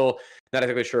 I'm still not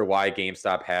exactly sure why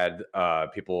GameStop had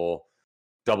people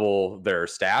double their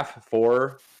staff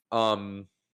for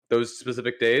those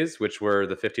specific days, which were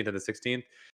the 15th and the 16th.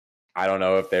 I don't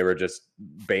know if they were just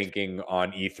banking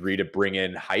on E3 to bring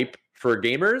in hype for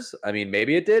gamers. I mean,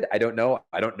 maybe it did. I don't know.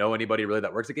 I don't know anybody really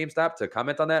that works at GameStop to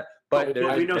comment on that. But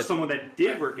But we know there's- someone that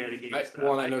did work at a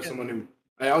GameStop.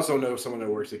 I also know someone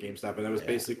who works at GameStop, and that was Yeah.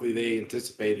 basically they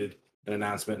anticipated an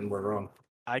announcement and were wrong.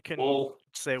 I can Well,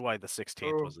 say why the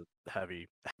 16th was heavy.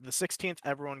 The 16th,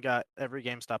 every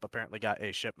GameStop apparently got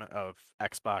a shipment of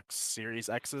Xbox Series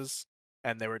X's,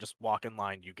 and they were just walk in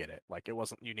line, you get it. Like it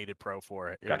wasn't you needed Pro for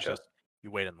it. It was Gotcha. just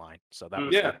you wait in line. So that Mm.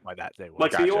 was Yeah. why that day was.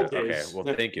 Like the Gotcha. old Okay, days. well,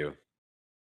 Yeah. thank you.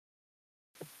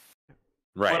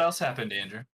 Right. What else happened,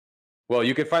 Andrew? Well,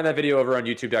 you can find that video over on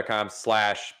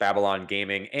youtube.com/Babylon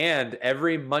Gaming. And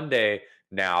every Monday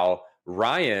now,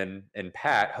 Ryan and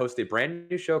Pat host a brand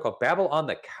new show called Babble on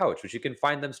the Couch, which you can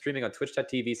find them streaming on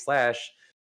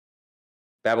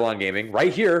twitch.tv/Babylon Gaming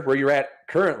right here where you're at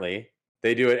currently.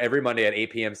 They do it every Monday at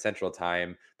 8 p.m. Central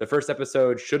Time. The first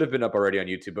episode should have been up already on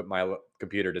YouTube, but my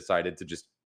computer decided to just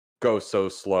go so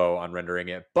slow on rendering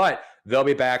it. But they'll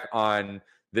be back on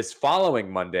this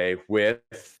following Monday with,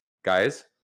 guys,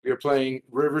 We are playing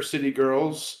River City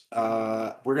Girls.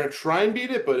 We're gonna try and beat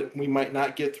it, but we might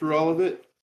not get through all of it.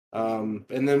 And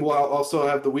then we'll also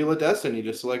have the Wheel of Destiny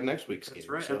to select next week's That's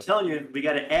game. right. So- I'm telling you, we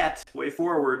got it at way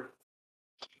forward.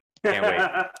 Can't wait.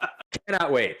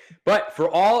 Cannot wait. But for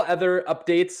all other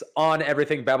updates on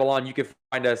everything Babylon, you can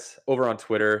find us over on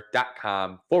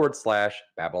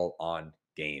twitter.com/Babylon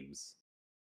Games.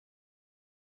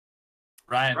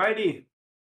 Ryan, Righty.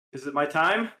 Is it my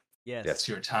time? Yes. it's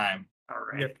your time. All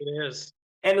right. Yes, it is.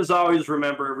 And as always,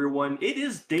 remember, everyone, it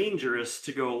is dangerous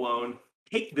to go alone.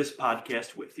 Take this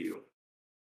podcast with you.